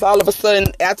I just all of a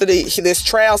sudden, after this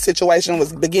trial situation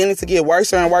was beginning to get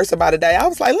worse and worse by the day, I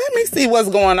was like, let me see what's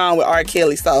going on with R.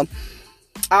 Kelly. So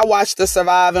I watched the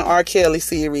Surviving R. Kelly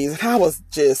series, and I was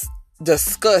just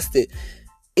disgusted.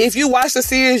 If you watch the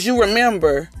series, you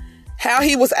remember how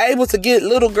he was able to get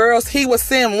little girls. He would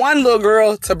send one little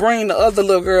girl to bring the other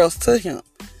little girls to him.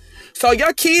 So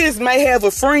your kids may have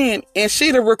a friend, and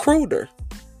she the recruiter.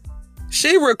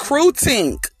 She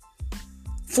recruiting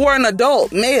for an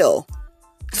adult male,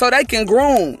 so they can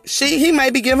groom. He may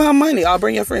be giving her money. I'll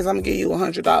bring your friends. I'm going to give you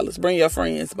 $100. Bring your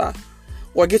friends by.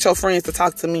 Or get your friends to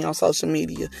talk to me on social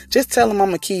media. Just tell them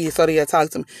I'm a kid so they'll talk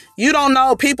to me. You don't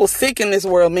know. People sick in this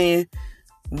world, man.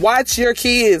 Watch your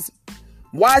kids.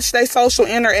 Watch their social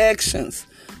interactions.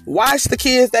 Watch the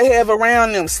kids they have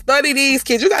around them. Study these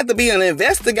kids. You got to be an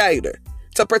investigator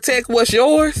to protect what's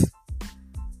yours.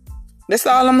 That's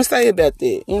all I'm going to say about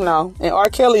that. And R.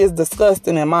 Kelly is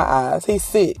disgusting in my eyes. He's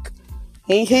sick.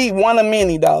 He one of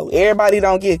many, though. Everybody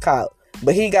don't get caught.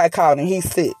 But he got caught and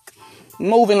he's sick.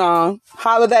 Moving on.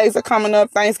 Holidays are coming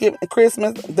up. Thanksgiving,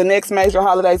 Christmas, the next major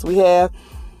holidays we have.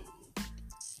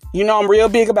 I'm real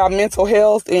big about mental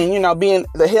health and, being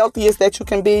the healthiest that you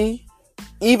can be.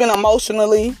 Even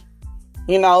emotionally.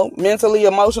 Mentally,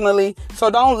 emotionally. So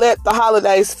don't let the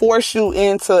holidays force you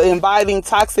into inviting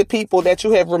toxic people that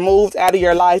you have removed out of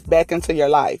your life back into your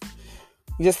life.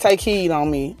 Just take heed on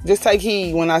me. Just take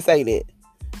heed when I say that.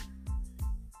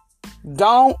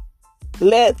 Don't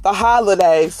let the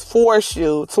holidays force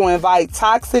you to invite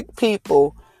toxic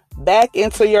people back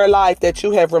into your life that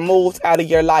you have removed out of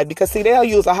your life. Because see, they'll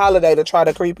use a holiday to try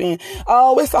to creep in.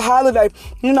 Oh, it's a holiday.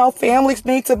 You know, families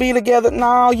need to be together.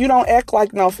 No, you don't act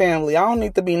like no family. I don't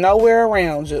need to be nowhere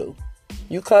around you.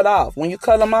 You cut off. When you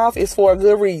cut them off, it's for a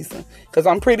good reason. Because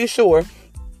I'm pretty sure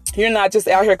you're not just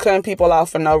out here cutting people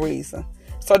off for no reason.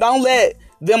 So don't let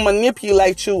them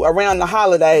manipulate you around the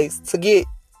holidays to get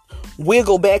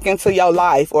wiggle back into your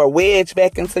life or wedge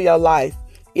back into your life.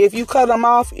 If you cut them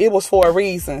off, it was for a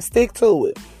reason. Stick to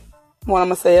it. What I'm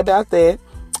going to say about that.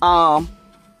 I'm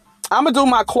going to do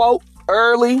my quote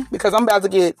early because I'm about to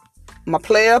get my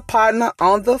player partner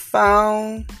on the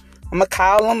phone. I'm going to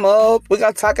call him up. We're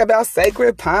going to talk about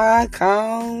Sacred Pine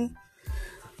Cone.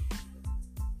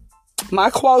 My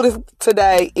quote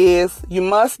today is, you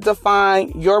must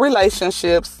define your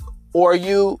relationships or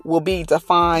you will be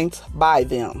defined by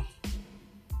them.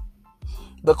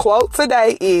 The quote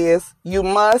today is, you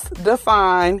must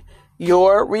define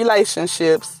your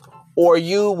relationships or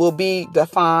you will be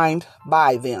defined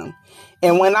by them.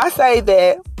 And when I say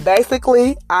that,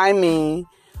 basically, I mean,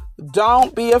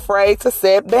 don't be afraid to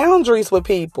set boundaries with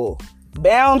people.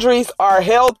 Boundaries are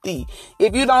healthy.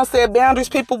 If you don't set boundaries,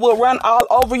 people will run all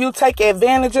over you, take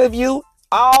advantage of you,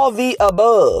 all the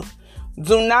above.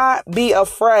 Do not be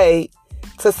afraid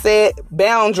to set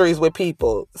boundaries with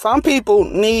people. Some people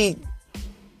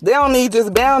they don't need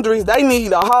just boundaries. They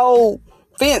need a whole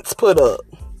fence put up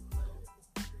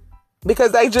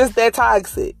because they just that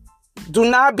toxic. Do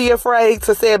not be afraid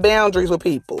to set boundaries with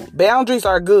people. Boundaries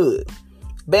are good.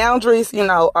 Boundaries,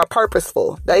 are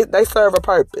purposeful. They serve a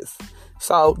purpose.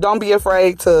 So don't be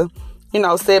afraid to,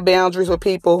 set boundaries with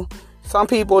people. Some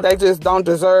people, they just don't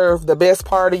deserve the best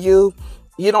part of you.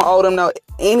 You don't owe them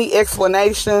any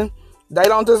explanation. They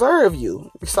don't deserve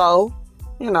you. So,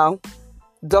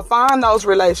 define those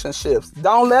relationships.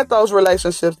 Don't let those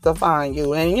relationships define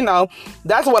you. And,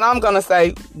 that's what I'm going to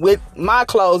say with my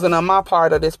closing on my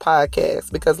part of this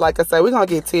podcast. Because, like I said, we're going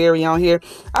to get Terry on here.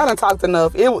 I done talked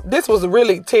enough. This was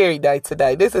really Terry Day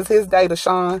today. This is his day to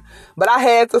shine. But I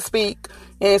had to speak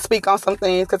on some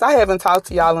things because I haven't talked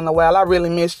to y'all in a while. I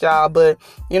really missed y'all. But,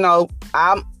 I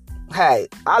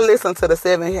listened to the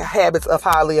 7 Habits of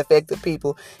Highly Effective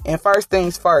People. And first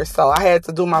things first. So I had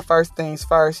to do my first things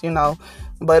first,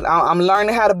 But I'm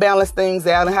learning how to balance things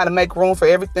out and how to make room for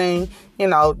everything,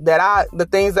 the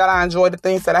things that I enjoy, the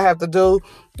things that I have to do,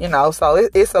 so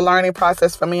it's a learning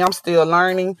process for me. I'm still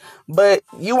learning, but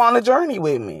you on a journey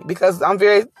with me because I'm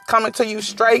very coming to you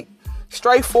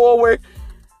straightforward,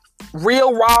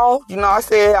 real raw. I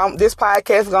said this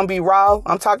podcast is going to be raw.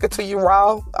 I'm talking to you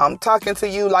raw. I'm talking to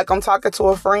you like I'm talking to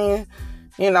a friend,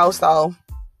 so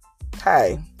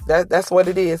hey. That's what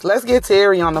it is. Let's get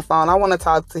Terry on the phone. I want to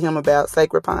talk to him about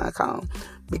Sacred Pine Cone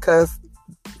because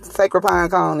Sacred Pine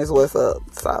Cone is what's up.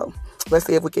 So let's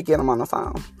see if we can get him on the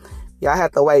phone. Y'all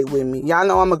have to wait with me. Y'all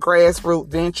know I'm a grassroots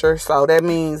venture, so that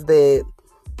means that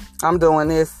I'm doing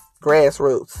this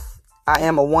grassroots. I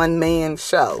am a one-man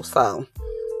show, so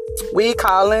we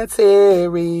calling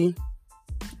Terry.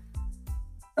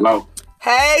 Hello.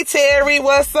 Hey, Terry,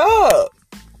 what's up?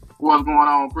 What's going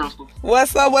on, Crystal?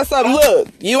 What's up? Look,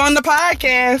 you on the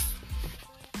podcast.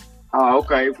 Oh,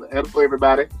 okay. Hello,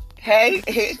 everybody. Hey,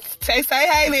 say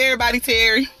hey to everybody,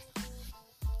 Terry.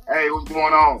 Hey, what's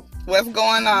going on? What's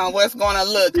going on?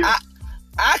 Look, yeah.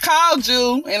 I called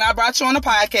you and I brought you on the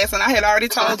podcast, and I had already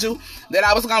told you that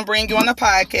I was going to bring you on the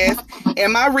podcast.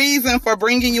 And my reason for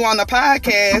bringing you on the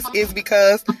podcast is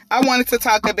because I wanted to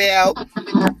talk about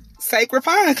Sacred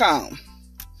Pine Cone.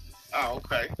 Oh,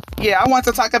 okay. Yeah, I want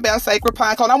to talk about Sacred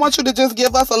Pine Cone. I want you to just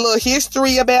give us a little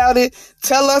history about it.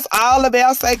 Tell us all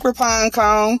about Sacred Pine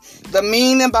Cone, the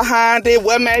meaning behind it,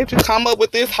 what made you come up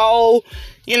with this whole,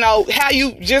 how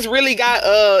you just really got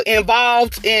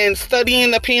involved in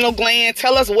studying the pineal gland.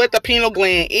 Tell us what the pineal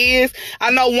gland is.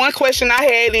 I know one question I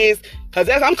had is,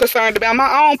 because I'm concerned about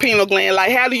my own pineal gland.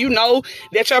 Like, how do you know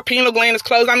that your pineal gland is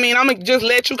closed? I mean, I'm going to just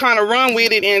let you kind of run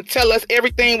with it and tell us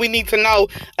everything we need to know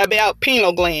about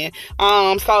pineal gland.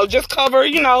 So just cover,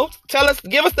 tell us,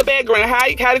 give us the background.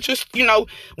 How did you,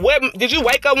 what did you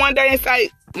wake up one day and say,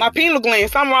 my pineal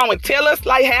gland, something wrong with? Tell us,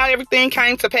 like, how everything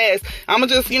came to pass. I'm going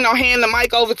to just, hand the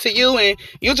mic over to you, and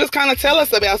you just kind of tell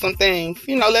us about some things.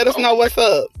 Let us know what's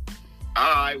up.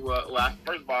 All right. Well,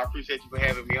 first of all, I appreciate you for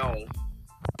having me on.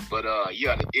 But,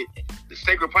 the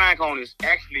Sacred Pine Cone is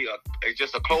actually it's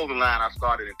just a clothing line I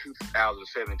started in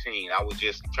 2017. I was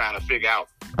just trying to figure out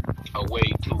a way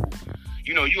to,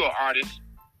 you're an artist,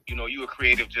 you're a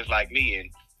creative just like me. And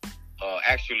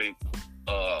actually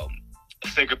the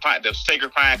Sacred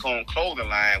Pine Cone clothing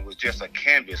line was just a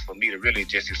canvas for me to really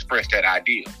just express that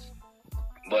idea.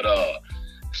 But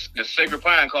the Sacred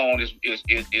Pine Cone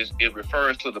it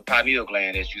refers to the pineal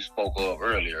gland as you spoke of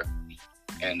earlier,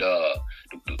 and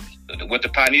what the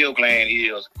pineal gland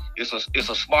is, it's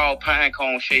a small pine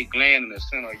cone shaped gland in the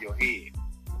center of your head,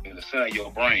 in the center of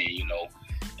your brain, you know,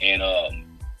 and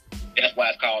that's why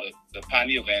it's called the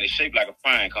pineal gland. It's shaped like a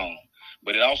pine cone,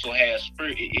 but it also has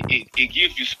spirit. It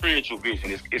gives you spiritual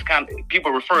vision. It's kind of,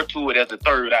 people refer to it as the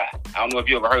third eye. I don't know if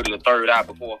you ever heard of the third eye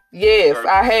before. Yes,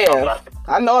 I have.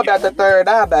 I know about the third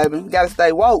eye, baby. You gotta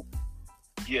stay woke.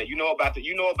 Yeah, you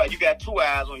got two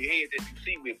eyes on your head that you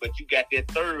see with, but you got that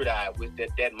third eye with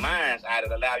that mind's eye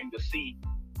that allow you to see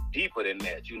deeper than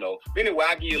that, you know. Anyway,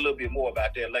 I'll give you a little bit more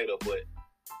about that later, but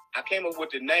I came up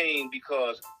with the name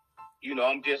because, you know,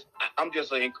 I'm just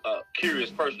a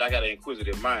curious person. I got an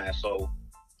inquisitive mind, so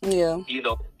yeah, you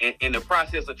know, in the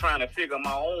process of trying to figure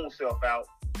my own self out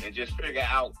and just figure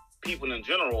out people in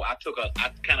general, I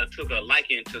kind of took a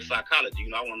liking to psychology. You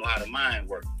know, I want to know how the mind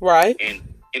works, right? And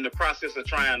in the process of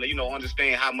trying to, you know,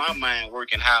 understand how my mind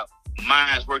works and how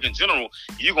minds work in general,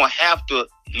 you're gonna have to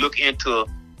look into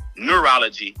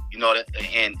neurology, you know,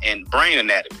 and brain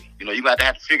anatomy. You know, you got to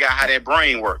have to figure out how that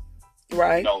brain works,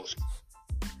 right? You know,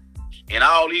 and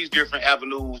all these different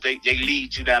avenues, they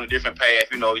lead you down a different path.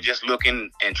 You know, just looking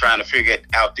and trying to figure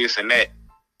out this and that,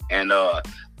 and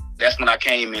that's when I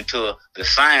came into the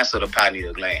science of the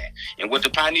pineal gland. And what the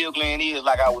pineal gland is,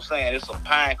 like I was saying, it's a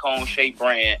pine cone shaped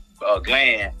gland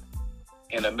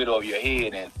in the middle of your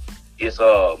head, and it's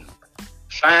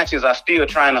scientists are still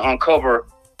trying to uncover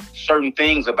certain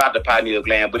things about the pineal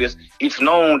gland, but it's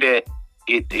known that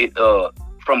it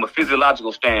from a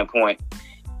physiological standpoint,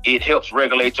 it helps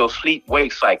regulate your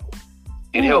sleep-wake cycle.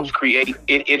 It helps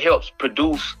it helps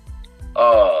produce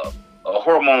a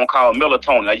hormone called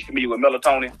melatonin. Are you familiar with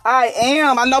melatonin? I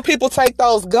am. I know people take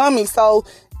those gummies. So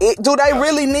do they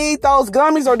really need those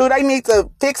gummies, or do they need to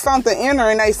fix something inner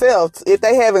in themselves if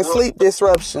they having sleep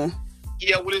disruption?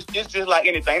 Yeah, well, it's just like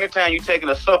anything. Anytime you're taking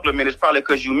a supplement, it's probably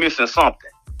because you're missing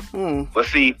something. But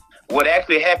see, what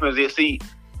actually happens is,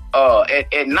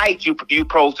 at night you're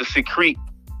supposed to secrete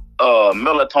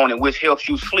melatonin, which helps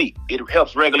you sleep. It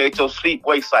helps regulate your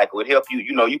sleep-wake cycle. It helps you,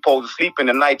 you know, you're supposed to sleep in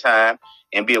the nighttime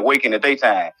and be awake in the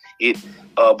daytime.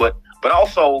 But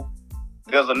also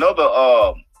there's another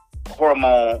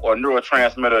hormone or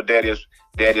neurotransmitter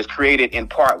that is created in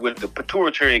part with the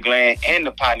pituitary gland and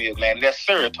the pineal gland. And that's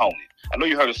serotonin. I know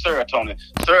you heard of serotonin.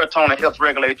 Serotonin helps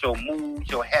regulate your mood,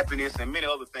 your happiness, and many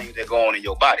other things that go on in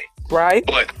your body. Right.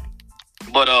 But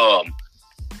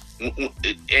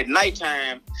at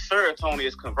nighttime, serotonin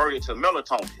is converted to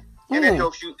melatonin, and that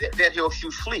helps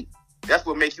you sleep. That's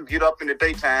what makes you get up in the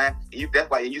daytime. And that's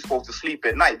why you're supposed to sleep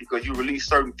at night, because you release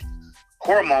certain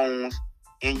hormones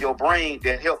in your brain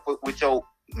that help with your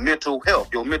mental health,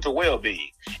 your mental well-being.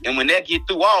 And when that get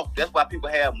through off, that's why people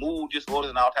have mood disorders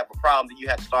and all type of problems. You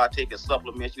have to start taking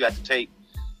supplements. You have to take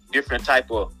different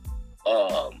type of,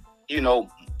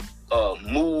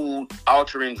 mood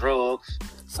altering drugs.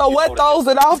 So what throws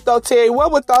it off though, Terry?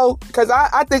 What would throw? Because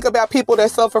I think about people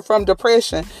that suffer from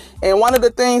depression, and one of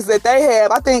the things that they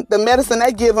have, I think the medicine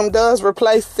they give them does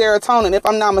replace serotonin. If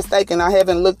I'm not mistaken, I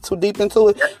haven't looked too deep into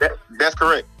it. That's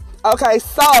correct. Okay,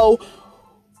 so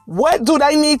what do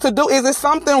they need to do? Is it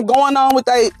something going on with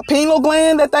their pineal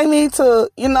gland that they need to,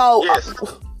 you know?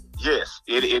 Yes,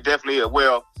 it definitely is.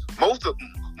 Well,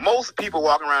 most people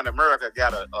walking around America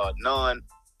got a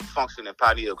non-functioning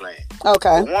pineal gland.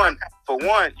 Okay. For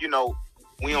one, you know,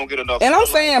 we don't get enough. And I'm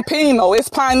saying pineal, it's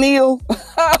pineal.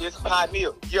 It's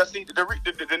pineal. Yeah, see,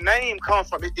 the name comes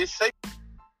from it. It's shaped.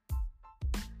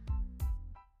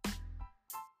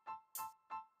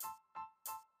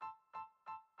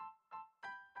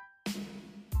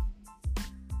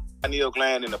 Pineal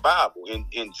gland in the Bible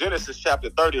in Genesis chapter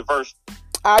 30 verse.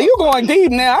 Are you going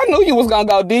deep now? I knew you was gonna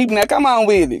go deep now. Come on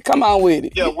with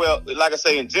it. Yeah, well, like I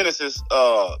say, in Genesis,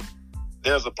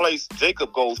 there's a place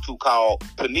Jacob goes to called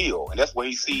Peniel, and that's where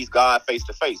he sees God face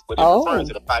to face. But it refers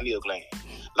to the pineal gland.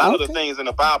 A lot of the things in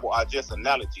the Bible are just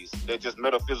analogies. They're just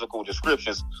metaphysical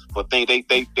descriptions for things.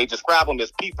 They describe them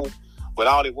as people, but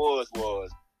all it was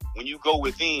when you go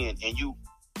within and you.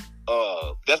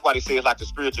 That's why they say it's like the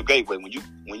spiritual gateway. When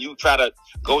you try to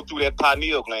go through that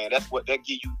pineal gland, that's what that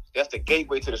give you. That's the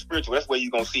gateway to the spiritual. That's where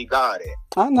you're gonna see God at.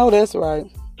 I know that's right.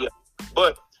 Yeah,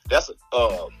 but that's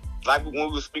like when we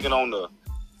were speaking on the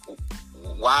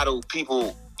why do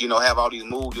people, you know, have all these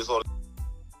mood disorders.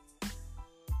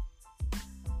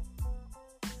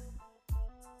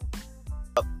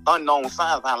 Unknown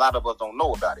signs, a lot of us don't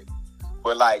know about it.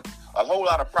 But like a whole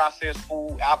lot of processed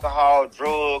food, alcohol,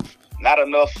 drugs, not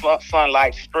enough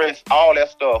sunlight, stress, all that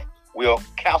stuff will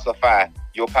calcify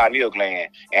your pineal gland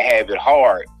and have it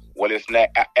hard. Well, it's not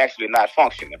actually not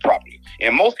functioning properly,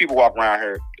 and most people walk around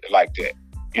here like that.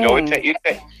 You know, it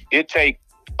take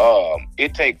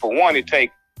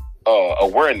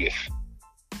awareness.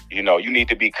 You know, you need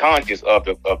to be conscious of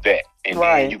that, and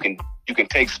then you can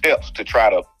take steps to try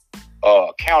to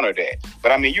counter that.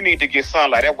 But I mean, you need to get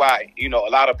sunlight. That's why, you know, a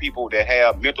lot of people that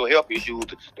have mental health issues,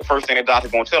 the first thing the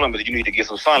doctor's gonna tell them is you need to get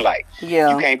some sunlight.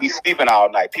 Yeah. You can't be sleeping all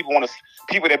night. People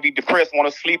that be depressed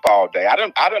want to sleep all day. I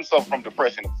done suffer from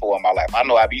depression before in my life. I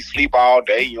know I be sleep all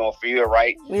day. You don't feel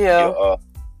right. Yeah.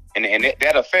 And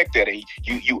that affect that.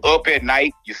 You up at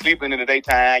night. You sleeping in the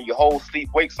daytime. Your whole sleep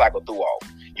wake cycle threw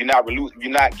off. You're not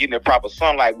getting the proper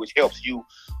sunlight, which helps you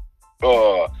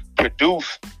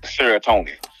produce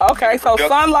serotonin. Okay, so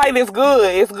sunlight is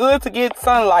good. It's good to get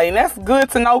sunlight, and that's good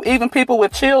to know. Even people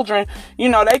with children, you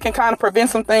know, they can kind of prevent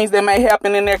some things that may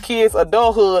happen in their kids'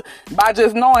 adulthood by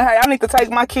just knowing, hey, I need to take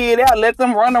my kid out, let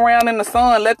them run around in the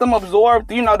sun, let them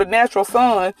absorb, you know, the natural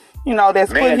sun, you know,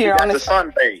 that's put here on this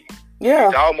sunbathe. Yeah, you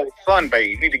need to almost sunbathe.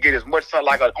 You need to get as much sun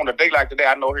like on a day like today.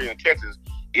 I know here in Texas,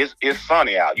 it's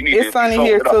sunny out. You need it's to sunny soak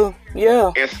here it up. too.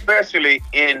 Yeah, especially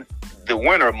in the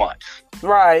winter months.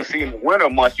 Right. See, in the winter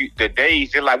months, the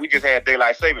days, just like we just had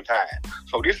daylight saving time.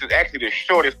 So this is actually the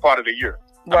shortest part of the year.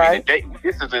 Right. I mean,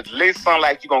 this is the least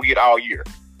sunlight you're gonna get all year.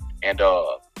 And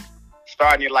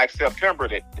starting in like September,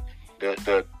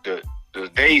 the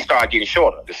days start getting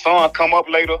shorter. The sun come up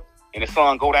later, and the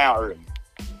sun go down early.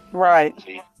 Right.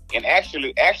 See? And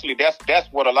actually, that's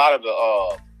what a lot of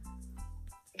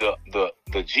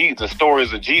the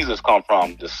stories of Jesus come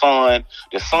from. The sun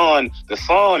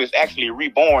is actually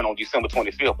reborn on December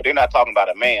 25th, but they're not talking about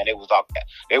a man. They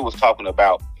was talking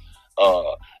about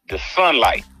the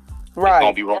sunlight. Right. It's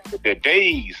gonna be wrong. The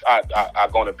days are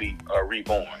gonna be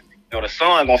reborn. You know, the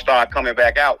sun gonna start coming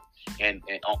back out and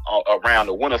around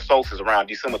the winter solstice around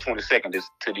December 22nd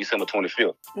to December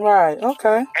 25th. Right.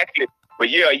 Okay. Actually, but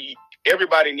yeah,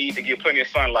 everybody needs to get plenty of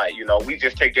sunlight. You know, we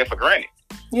just take that for granted.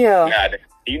 Yeah. Now,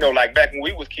 you know, like back when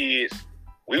we was kids,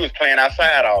 we was playing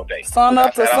outside all day. Sun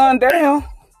up to sun down.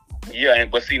 Yeah,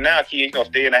 but see now kids, you know,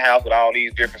 stay in the house with all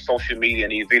these different social media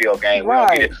and these video games.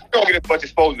 Right. We don't get as much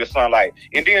exposure to sunlight.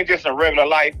 And then just in regular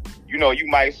life, you know, you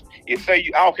might I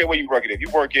don't care where you work at. If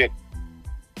you work at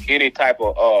any type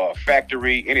of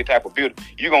factory, any type of building,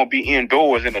 you're gonna be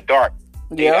indoors in the dark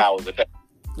 8 hours a day.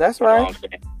 That's You know right. what I'm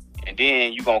saying? And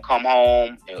then you're going to come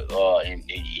home and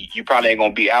you probably ain't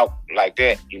going to be out like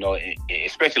that, you know,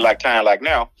 especially like time like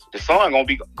now. The sun going to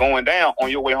be going down on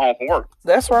your way home from work.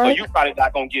 That's right. So you probably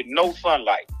not going to get no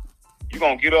sunlight. You're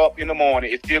going to get up in the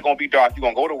morning. It's still going to be dark. You're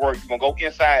going to go to work. You're going to go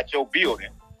inside your building.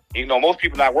 You know, most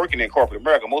people not working in corporate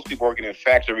America. Most people working in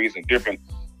factories and different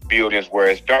buildings where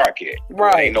it's dark at.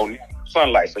 Right. There ain't no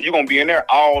sunlight. So you're going to be in there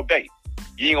all day.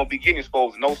 You ain't going to be getting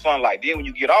exposed to no sunlight. Then when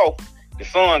you get off, the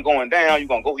sun going down, you're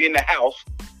going to go in the house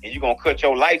and you're going to cut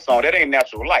your lights on. That ain't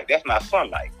natural light. That's not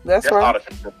sunlight. That's right.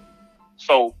 Artificial.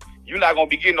 So you're not going to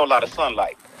be getting a lot of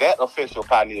sunlight. That affects your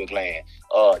pineal gland.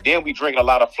 Then we drink a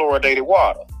lot of fluoridated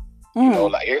water. You know,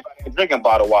 like everybody drinking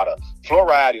bottled water.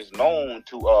 Fluoride is known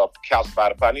to calcify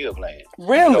the pineal gland.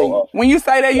 Really? You know, when you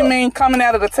say that, you mean coming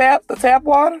out of the tap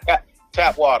water?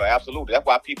 Tap water, absolutely. That's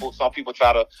why some people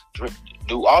try to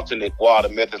do alternate water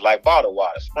methods like bottled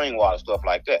water, spring water, stuff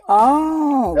like that.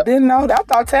 Oh, didn't know that. I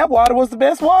thought tap water was the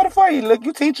best water for you. Look,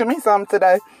 you teaching me something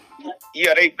today.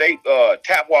 Yeah, they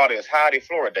tap water is highly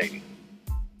fluoridated.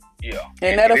 Yeah.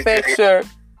 And that affects your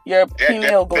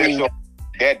pineal gland.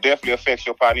 That definitely affects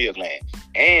your pineal gland.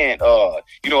 And,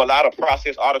 you know, a lot of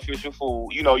processed artificial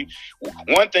food, you know,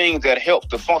 one thing that helps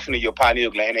the function of your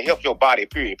pineal gland and helps your body,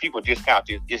 period, people discount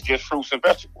it, is just fruits and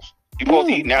vegetables. You're supposed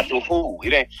to eat natural food.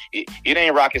 It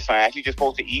ain't rocket science. You're just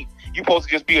supposed to eat. You're supposed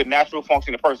to just be a natural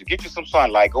functioning person. Get you some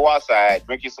sunlight, go outside,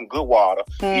 drink you some good water,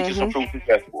 eat you some fruits and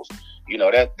vegetables. You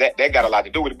know, that got a lot to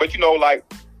do with it. But, you know, like,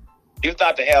 it's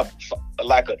not to have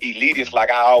like an elitist,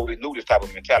 like I always knew this type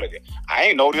of mentality. I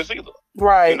ain't know this either.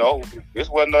 Right. You know, this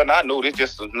wasn't nothing I knew. This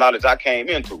just some knowledge I came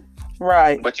into.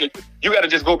 Right. But you got to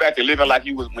just go back to living like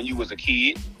you was when you was a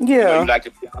kid. Yeah. You know, you like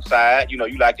to be outside. You know,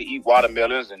 you like to eat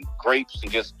watermelons and grapes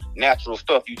and just natural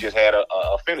stuff you just had a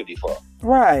affinity for.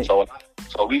 Right. So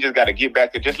we just got to get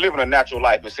back to just living a natural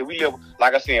life. And see, we live,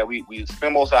 like I said, we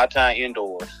spend most of our time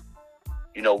indoors.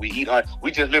 You know, we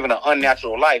just live in an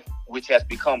unnatural life, which has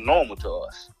become normal to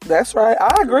us. That's right.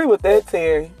 I agree with that,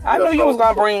 Terry. I knew you was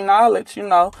going to bring knowledge, you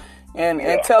know. and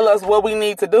tell us what we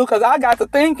need to do. Because I got to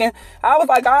thinking, I was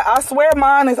like, I swear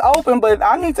mine is open, but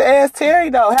I need to ask Terry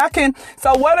though.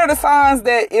 So what are the signs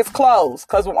that it's closed?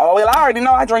 Because I already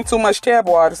know I drink too much tap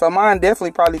water, so mine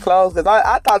definitely probably closed. Because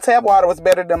I thought tap water was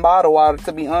better than bottled water,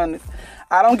 to be honest.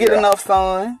 I don't get enough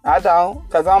sun. I don't,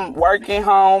 because I'm working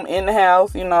home in the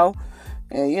house, and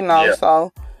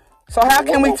So how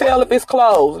can we tell if it's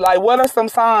closed? Like, what are some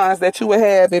signs that you would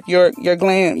have if your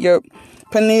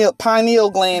pineal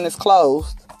gland is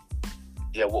closed?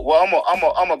 Yeah, well, I'm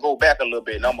gonna go back a little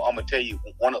bit, and I'm gonna tell you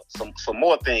some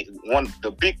more things.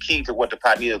 The big key to what the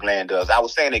pineal gland does. I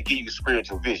was saying it gives you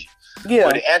spiritual vision.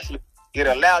 Yeah. But it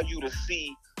allows you to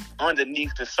see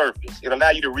underneath the surface. It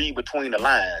allows you to read between the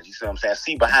lines. You see what I'm saying?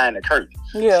 See behind the curtain.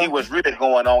 Yeah. See what's really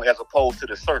going on as opposed to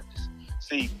the surface.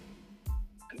 See,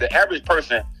 the average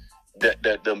person.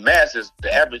 The masses,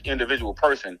 the average individual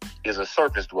person is a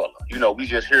surface dweller. We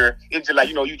just hear, it's just like,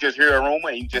 you just hear a rumor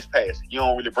and you just pass it. You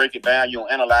don't really break it down. You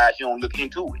don't analyze. You don't look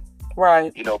into it.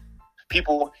 Right.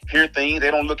 People hear things.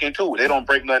 They don't look into it. They don't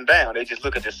break nothing down. They just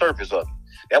look at the surface of it.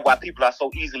 That's why people are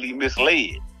so easily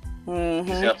misled. Mm-hmm.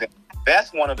 You see what I'm saying?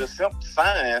 That's one of the simple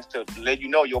signs to let you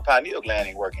know your pineal gland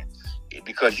ain't working.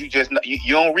 Because you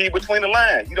don't read between the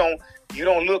lines. You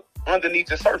don't look underneath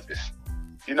the surface.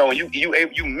 And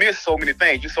you miss so many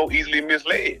things. You're so easily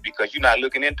misled because you're not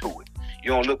looking into it. You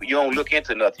don't look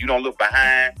into nothing. You don't look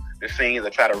behind the scenes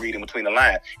or try to read in between the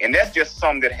lines. And that's just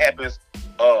something that happens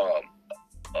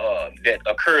that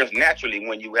occurs naturally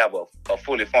when you have a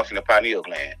fully functioning pineal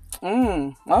gland.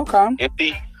 Okay.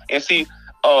 And see,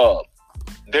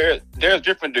 there's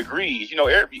different degrees. You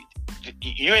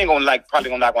ain't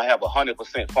probably not gonna have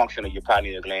 100% function of your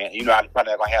pineal gland. You're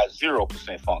probably not gonna have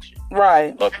 0% function.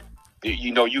 Right. But,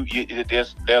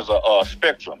 there's a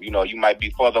spectrum. You might be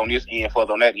further on this end,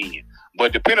 further on that end.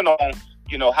 But depending on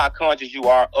how conscious you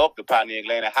are of the pineal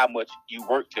gland and how much you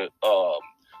work to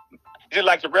just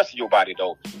like the rest of your body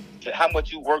though, how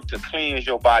much you work to cleanse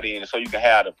your body and so you can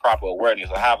have the proper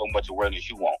awareness or however much awareness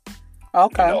you want.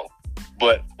 Okay.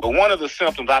 But one of the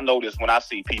symptoms I notice when I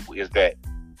see people is that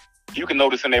you can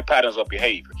notice in their patterns of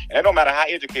behavior. And it don't matter how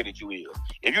educated you is.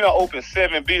 If you don't open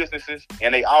 7 businesses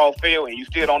and they all fail and you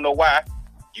still don't know why,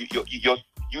 you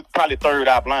probably third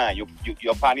eye blind.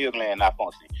 Your pineal gland not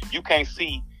functioning. You can't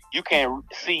see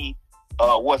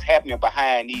what's happening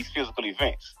behind these physical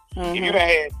events. Mm-hmm.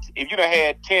 If you done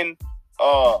had 10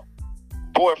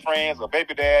 boyfriends or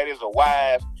baby daddies or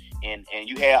wives and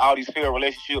you had all these failed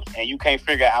relationships and you can't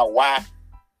figure out why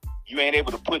you ain't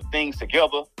able to put things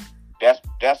together, that's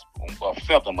a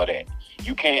symptom of that.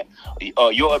 You can't.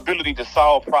 Your ability to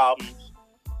solve problems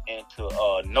and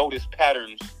to notice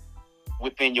patterns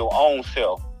within your own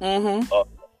self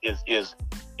is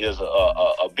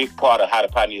a big part of how the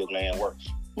pineal gland works.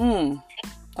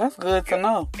 That's good to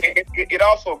know. It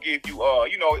also gives you,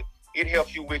 it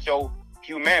helps you with your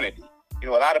humanity. A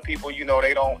lot of people,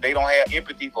 they don't have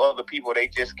empathy for other people. They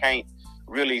just can't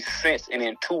really sense and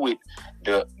intuit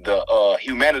the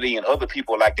humanity in other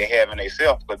people like they have in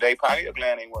themselves, because their pineal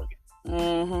gland ain't working.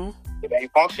 It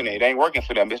ain't functioning. It ain't working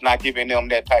for them. It's not giving them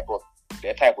that type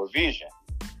of vision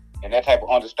and that type of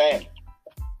understanding.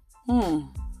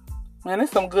 Man,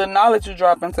 it's some good knowledge you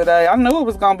dropping today. I knew it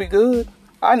was gonna be good.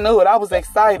 I knew it. I was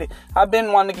excited. I've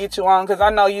been wanting to get you on because I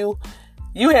know you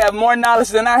have more knowledge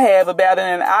than I have about it,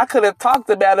 and I could have talked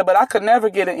about it, but I could never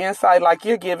get an insight like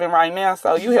you're giving right now.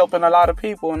 So you helping a lot of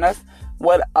people, and that's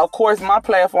what, of course, my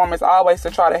platform is always to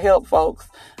try to help folks.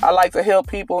 I like to help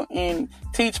people and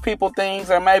teach people things,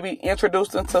 or maybe introduce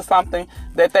them to something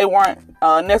that they weren't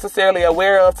necessarily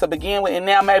aware of to begin with, and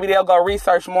now maybe they'll go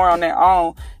research more on their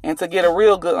own and to get a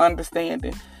real good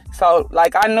understanding. So,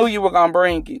 like, I knew you were going to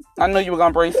bring it. I knew you were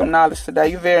going to bring some knowledge today.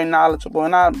 You're very knowledgeable,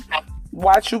 and I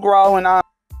watch you grow, and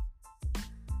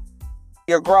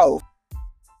your growth.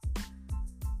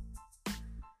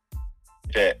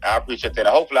 That I appreciate that.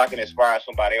 Hopefully, I can inspire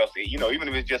somebody else. Even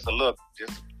if it's just a little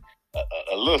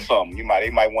something. They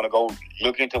might want to go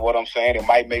look into what I'm saying. It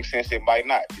might make sense. It might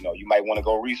not. You might want to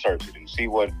go research it and see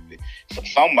what.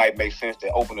 Some might make sense to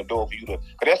open the door for you to.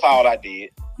 Cause that's all I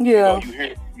did. Yeah. You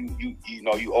hear.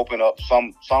 You open up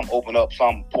some open up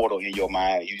some portal in your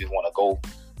mind. You just want to go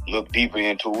look deeper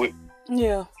into it.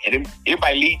 Yeah. And it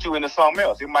might lead you into something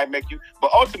else. It might make you.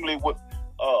 But ultimately, what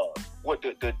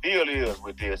the deal is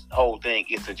with this whole thing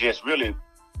is to just really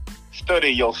study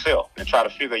yourself and try to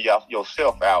figure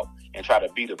yourself out and try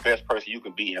to be the best person you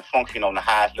can be and function on the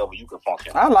highest level you can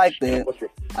function. I like that.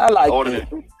 I like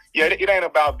that. Yeah, it ain't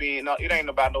about it ain't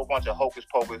about no bunch of hocus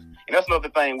pocus. And that's another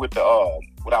thing with the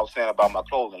what I was saying about my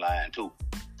clothing line too.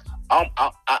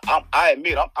 I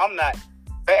admit I'm not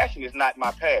fashion is not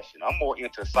my passion. I'm more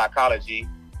into psychology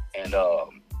and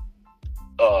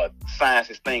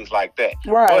sciences, things like that.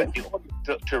 Right. But in order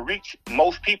to reach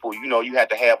most people, you know, you have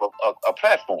to have a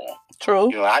platform. True.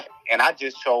 You know, I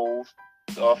just chose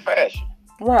fashion.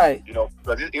 Right. You know,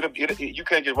 because you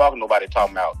can't just walk with nobody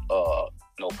talking about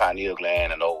no pineal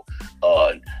gland and no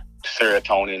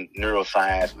serotonin,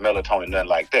 neuroscience, melatonin, nothing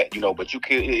like that. You know, but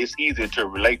it's easier to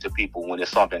relate to people when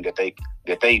it's something that they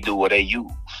do or they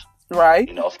use. Right.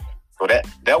 You know, so that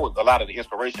was a lot of the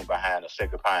inspiration behind the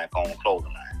Sacred Pine Cone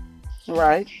clothing line.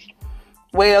 Right.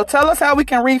 Well, tell us how we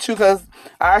can reach you, because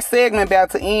our segment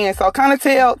about to end. So kind of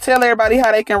tell everybody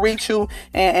how they can reach you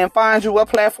and find you, what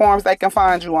platforms they can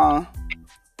find you on.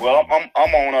 Well,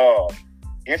 I'm on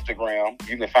Instagram.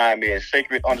 You can find me at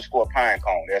Sacred_Pine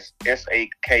Cone. That's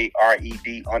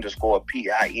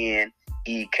SAKRED_PINEKON.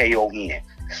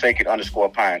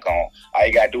 Sacred_Pine Cone. All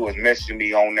you gotta do is message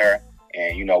me on there,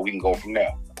 and you know we can go from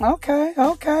there.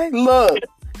 Okay. Look,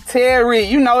 Terry,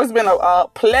 you know it's been a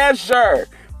pleasure,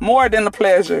 more than a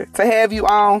pleasure, to have you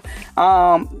on.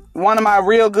 One of my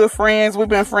real good friends. We've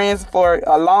been friends for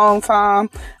a long time.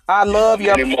 I love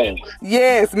your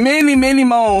many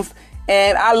moons.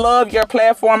 And I love your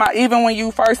platform. Even when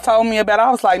you first told me about it,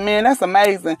 I was like, man, that's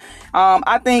amazing.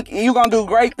 I think you're going to do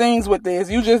great things with this.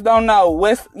 You just don't know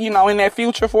what's, in that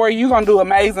future for you. You're going to do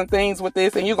amazing things with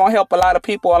this, and you're going to help a lot of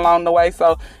people along the way.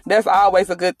 So that's always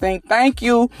a good thing. Thank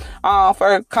you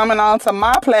for coming on to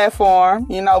my platform,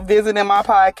 visiting my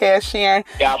podcast, sharing.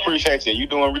 Yeah, I appreciate you. You're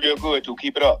doing real good, too.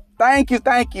 Keep it up. Thank you.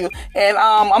 And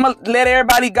I'm going to let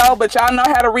everybody go, but y'all know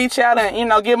how to reach out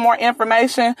and, get more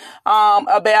information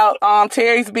about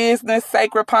Terry's business,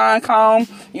 Sacred Pine Cone.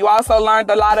 You also learned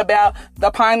a lot about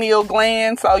the pineal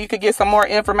gland, so you could get some more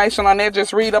information on there.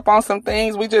 Just read up on some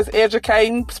things. We just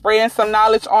educating, spreading some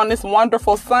knowledge on this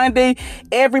wonderful Sunday.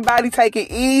 Everybody take it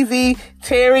easy.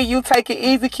 Terry, you take it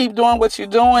easy. Keep doing what you're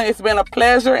doing. It's been a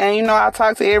pleasure, and I'll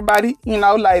talk to everybody,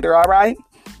 later, all right?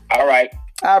 All right.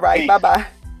 All right. Peace. Bye-bye.